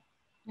respectful.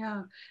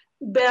 Yeah.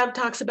 Bev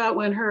talks about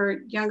when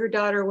her younger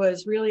daughter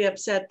was really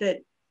upset that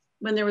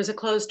when there was a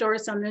closed door,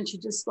 sometimes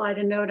she'd just slide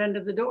a note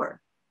under the door.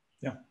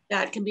 Yeah.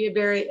 That can be a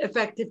very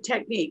effective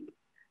technique,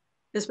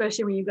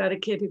 especially when you've got a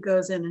kid who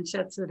goes in and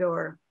shuts the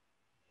door.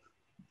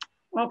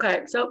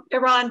 Okay. So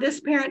Eran, this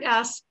parent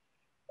asks,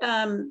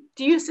 do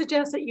you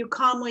suggest that you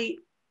calmly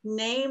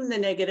name the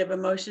negative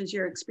emotions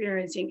you're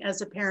experiencing as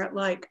a parent,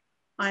 like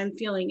I'm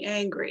feeling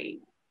angry,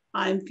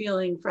 I'm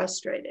feeling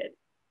frustrated?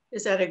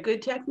 Is that a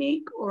good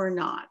technique or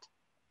not?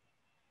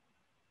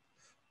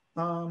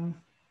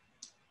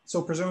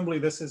 So presumably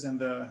this is in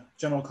the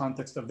general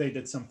context of they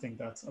did something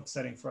that's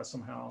upsetting for us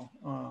somehow.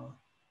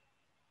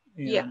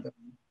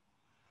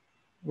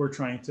 We're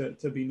trying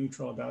to be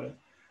neutral about it.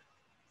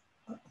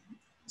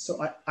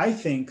 So I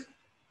think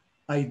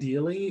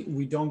ideally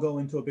we don't go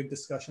into a big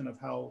discussion of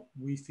how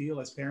we feel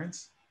as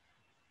parents.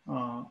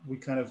 We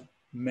kind of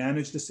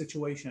manage the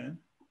situation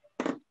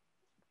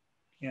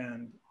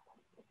and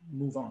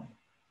move on.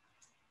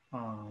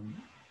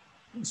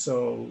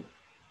 So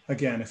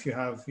again, if you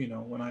have,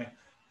 when I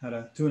had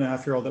a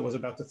 2.5-year-old that was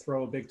about to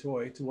throw a big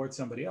toy towards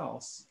somebody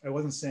else, I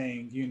wasn't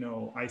saying,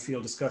 I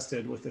feel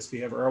disgusted with this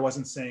behavior, or I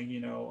wasn't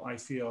saying, I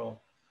feel,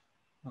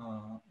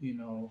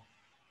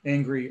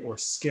 angry or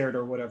scared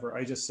or whatever.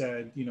 I just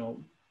said,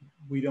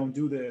 we don't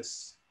do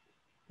this.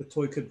 The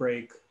toy could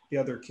break. The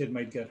other kid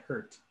might get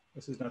hurt.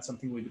 This is not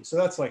something we do. So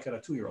that's like at a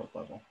 2-year-old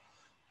level.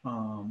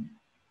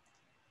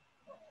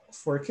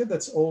 For a kid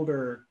that's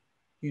older,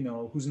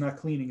 who's not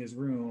cleaning his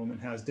room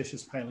and has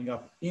dishes piling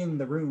up in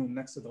the room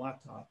next to the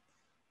laptop,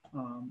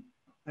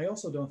 I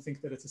also don't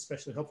think that it's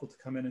especially helpful to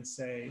come in and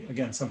say,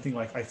 again, something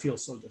like, I feel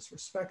so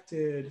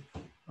disrespected.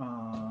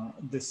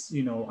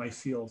 I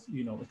feel,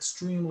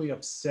 extremely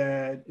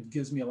upset. It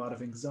gives me a lot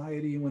of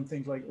anxiety when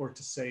things like, or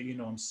to say,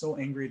 I'm so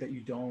angry that you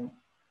don't,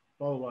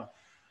 blah, blah, blah.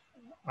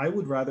 I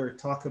would rather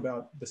talk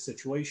about the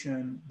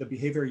situation, the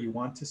behavior you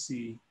want to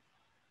see,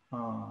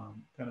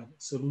 kind of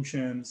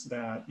solutions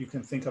that you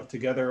can think of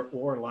together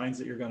or lines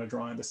that you're going to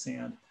draw in the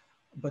sand,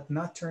 but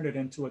not turn it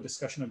into a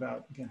discussion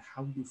about, again,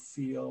 how you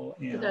feel.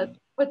 And that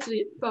puts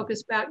the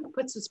focus back,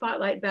 puts the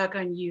spotlight back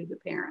on you, the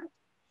parent.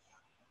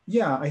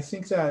 Yeah, I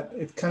think that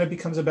it kind of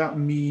becomes about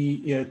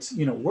me.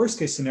 Worst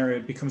case scenario,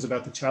 it becomes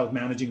about the child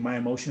managing my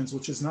emotions,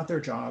 which is not their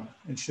job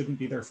and shouldn't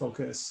be their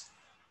focus.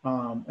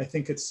 I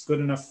think it's good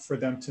enough for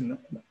them to know.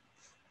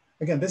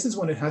 again, this is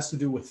when it has to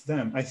do with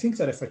them. I think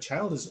that if a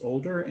child is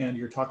older and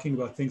you're talking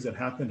about things that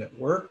happened at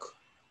work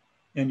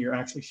and you're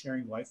actually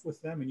sharing life with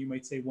them, and you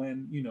might say,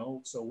 when, you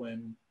know, so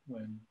when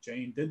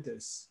Jane did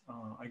this,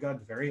 I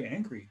got very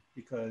angry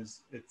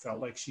because it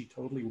felt like she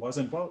totally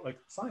wasn't, well, like,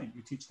 fine,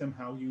 you teach them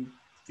how you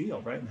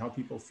feel, right? And how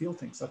people feel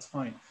things, that's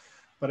fine.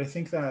 But I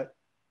think that,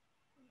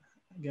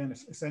 again,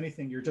 if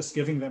anything, you're just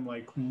giving them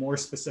like more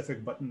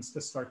specific buttons to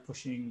start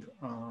pushing.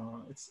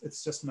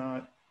 It's just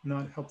not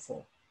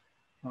helpful.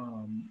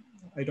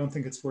 I don't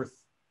think it's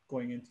worth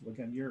going into.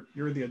 Again,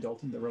 you're the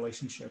adult in the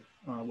relationship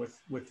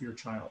with your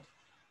child.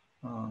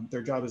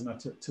 Their job is not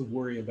to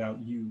worry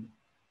about you,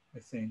 I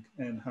think,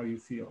 and how you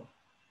feel.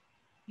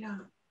 Yeah,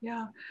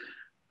 yeah.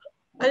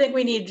 I think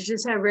we need to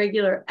just have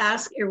regular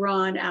Ask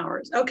Eran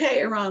hours. Okay,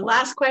 Eran,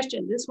 last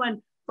question. This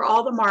one for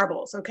all the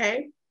marbles,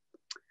 okay?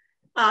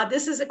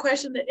 This is a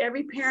question that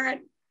every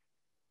parent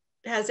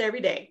has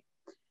every day.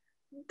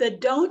 The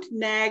don't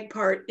nag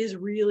part is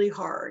really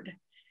hard.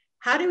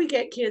 How do we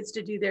get kids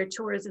to do their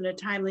chores in a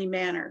timely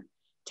manner?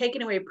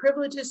 Taking away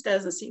privileges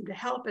doesn't seem to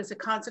help as a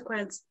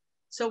consequence.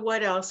 So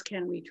what else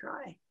can we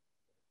try?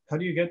 How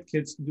do you get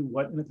kids to do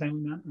what in a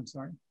timely manner? I'm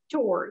sorry.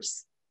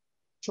 Chores.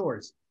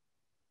 Chores.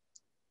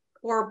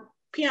 Or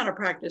piano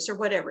practice or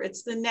whatever.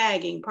 It's the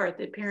nagging part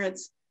that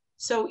parents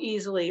so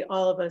easily,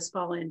 all of us,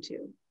 fall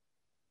into.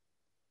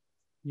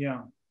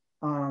 Yeah.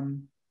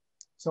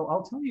 So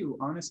I'll tell you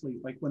honestly,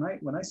 like when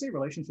I say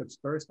relationships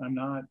first, I'm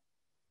not,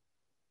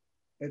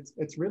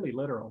 it's really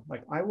literal.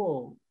 Like I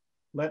will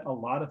let a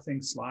lot of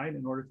things slide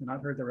in order to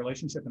not hurt the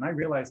relationship. And I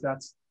realize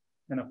that's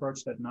an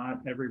approach that not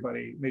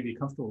everybody may be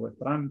comfortable with,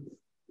 but I'm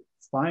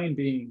fine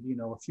being, you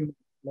know, a few minutes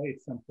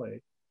late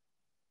someplace.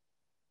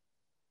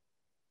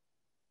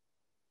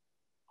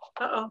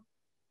 Uh-oh.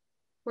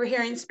 We're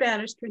hearing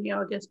Spanish,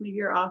 Trinio. I guess maybe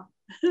you're off.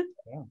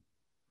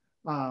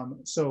 Yeah.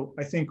 So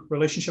I think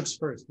relationships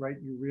first, right?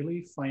 You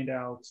really find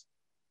out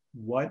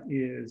what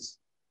is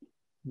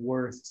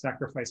worth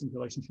sacrificing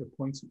relationship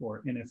points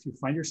for. And if you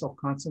find yourself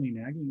constantly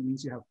nagging, it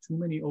means you have too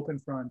many open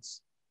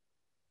fronts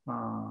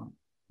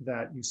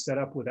that you set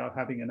up without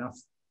having enough,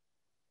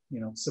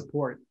 you know,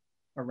 support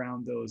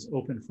around those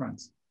open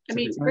fronts. I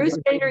mean, Ruth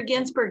Bader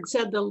Ginsburg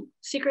said the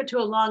secret to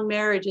a long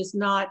marriage is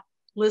not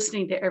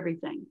listening to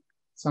everything.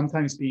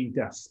 Sometimes being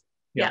deaf.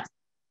 Yeah. Yes.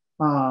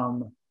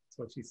 That's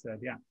what she said.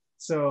 Yeah.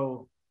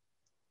 So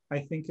I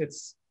think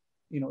it's,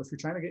 you know, if you're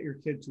trying to get your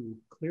kid to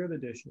clear the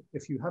dishes,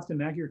 if you have to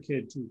nag your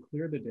kid to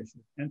clear the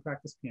dishes and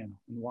practice piano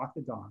and walk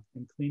the dog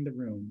and clean the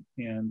room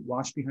and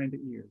wash behind the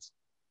ears,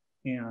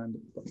 and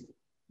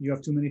you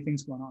have too many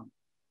things going on,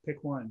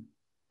 pick one,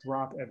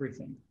 drop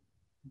everything,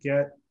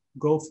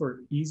 go for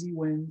easy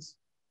wins.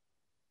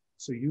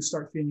 So you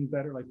start feeling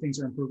better, like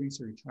things are improving.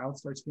 So your child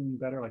starts feeling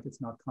better, like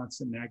it's not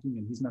constant nagging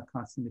and he's not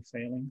constantly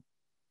failing,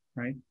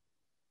 right?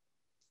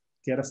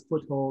 Get a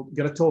foothold,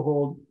 get a toe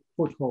hold,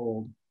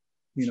 foothold,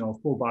 you know,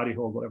 full body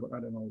hold, whatever. I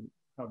don't know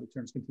how the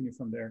terms continue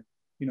from there.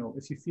 You know,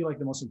 if you feel like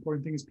the most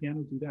important thing is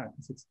piano, do that.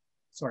 If it's,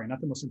 sorry,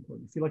 not the most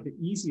important. If you feel like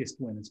the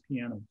easiest win is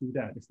piano, do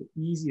that. If the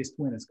easiest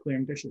win is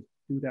clearing dishes,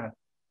 do that.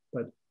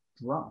 But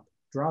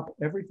drop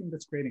everything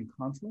that's creating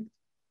conflict,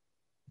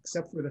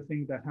 except for the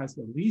thing that has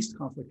the least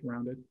conflict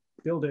around it,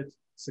 build it,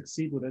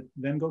 succeed with it,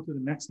 then go to the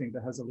next thing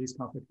that has the least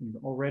conflict and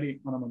you're already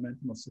on a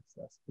momentum of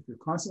success. If you're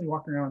constantly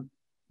walking around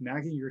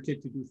nagging your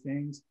kid to do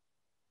things,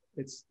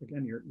 it's,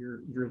 again,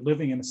 you're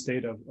living in a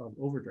state of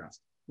overdraft,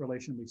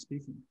 relationally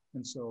speaking.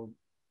 And so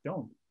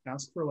don't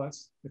ask for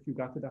less. If you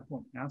got to that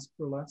point, ask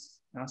for less,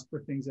 ask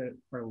for things that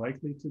are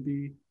likely to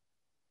be,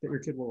 that your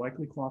kid will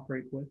likely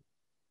cooperate with,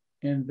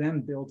 and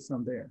then build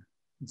from there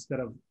instead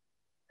of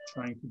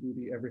trying to do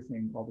the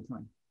everything all the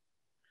time.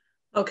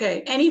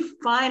 Okay, any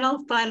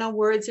final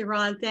words,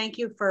 Eran? Thank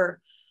you for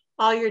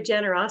all your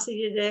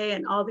generosity today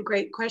and all the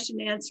great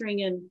question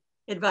answering and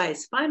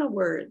advice. Final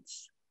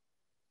words.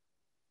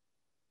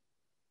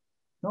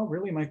 No,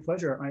 really, my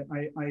pleasure.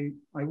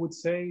 I would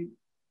say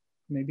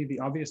maybe the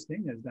obvious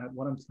thing is that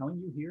what I'm telling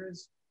you here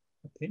is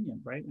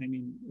opinion, right? I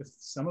mean, if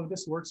some of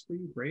this works for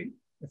you, great.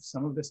 If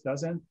some of this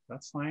doesn't,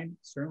 that's fine.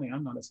 Certainly,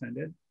 I'm not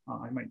offended.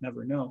 I might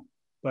never know,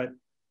 but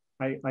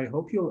I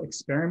hope you'll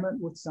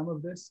experiment with some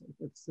of this.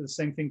 It's the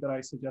same thing that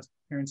I suggest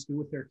parents do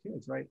with their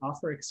kids, right?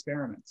 Offer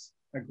experiments.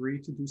 Agree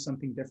to do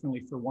something differently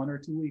for 1 or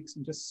 2 weeks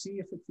and just see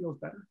if it feels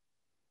better.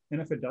 And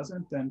if it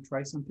doesn't, then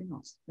try something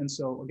else. And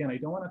so again, I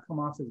don't want to come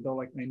off as though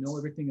like I know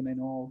everything and I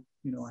know,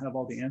 you know, I have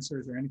all the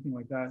answers or anything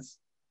like that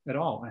at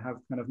all. I have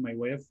kind of my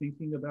way of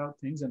thinking about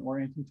things and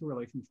orienting to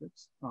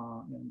relationships.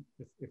 And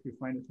if you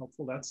find it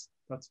helpful, that's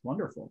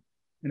wonderful.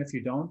 And if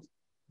you don't,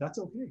 that's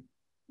okay.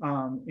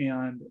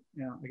 And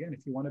again,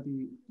 if you want to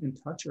be in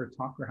touch or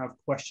talk or have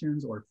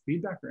questions or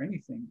feedback or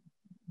anything,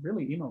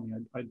 really email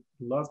me. I'd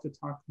love to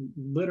talk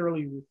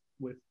literally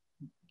with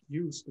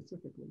you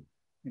specifically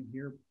and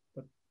hear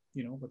what,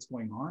 you know, what's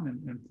going on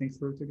and think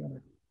through it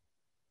together.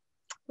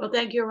 Well,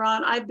 thank you,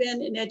 Eran. I've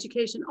been in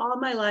education all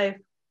my life.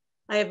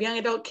 I have young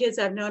adult kids.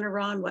 I've known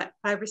Eran, what,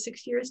 5 or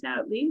 6 years now,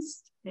 at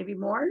least, maybe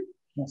more?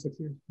 Yeah, 6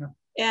 years, yeah.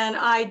 And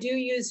I do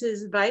use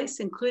his advice,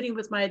 including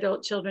with my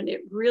adult children.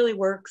 It really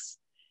works,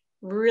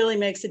 really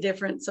makes a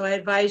difference. So I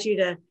advise you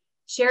to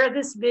share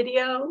this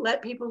video,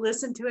 let people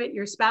listen to it,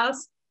 your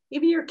spouse,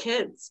 even your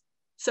kids.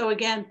 So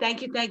again,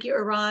 thank you,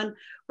 Eran.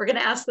 We're going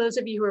to ask those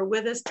of you who are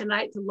with us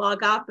tonight to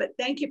log off, but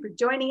thank you for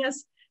joining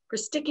us, for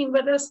sticking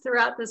with us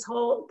throughout this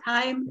whole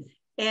time.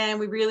 And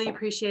we really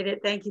appreciate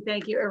it. Thank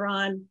you,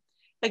 Eran.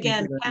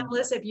 Again,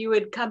 panelists, if you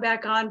would come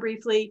back on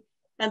briefly,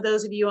 and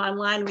those of you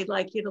online, we'd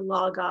like you to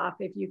log off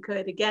if you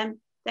could. Again,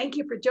 thank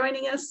you for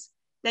joining us.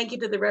 Thank you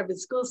to the Redwood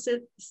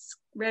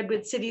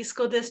City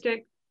School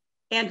District.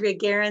 Andrea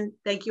Guerin,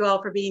 thank you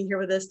all for being here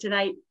with us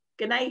tonight.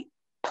 Good night.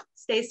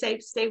 Stay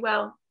safe, stay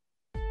well.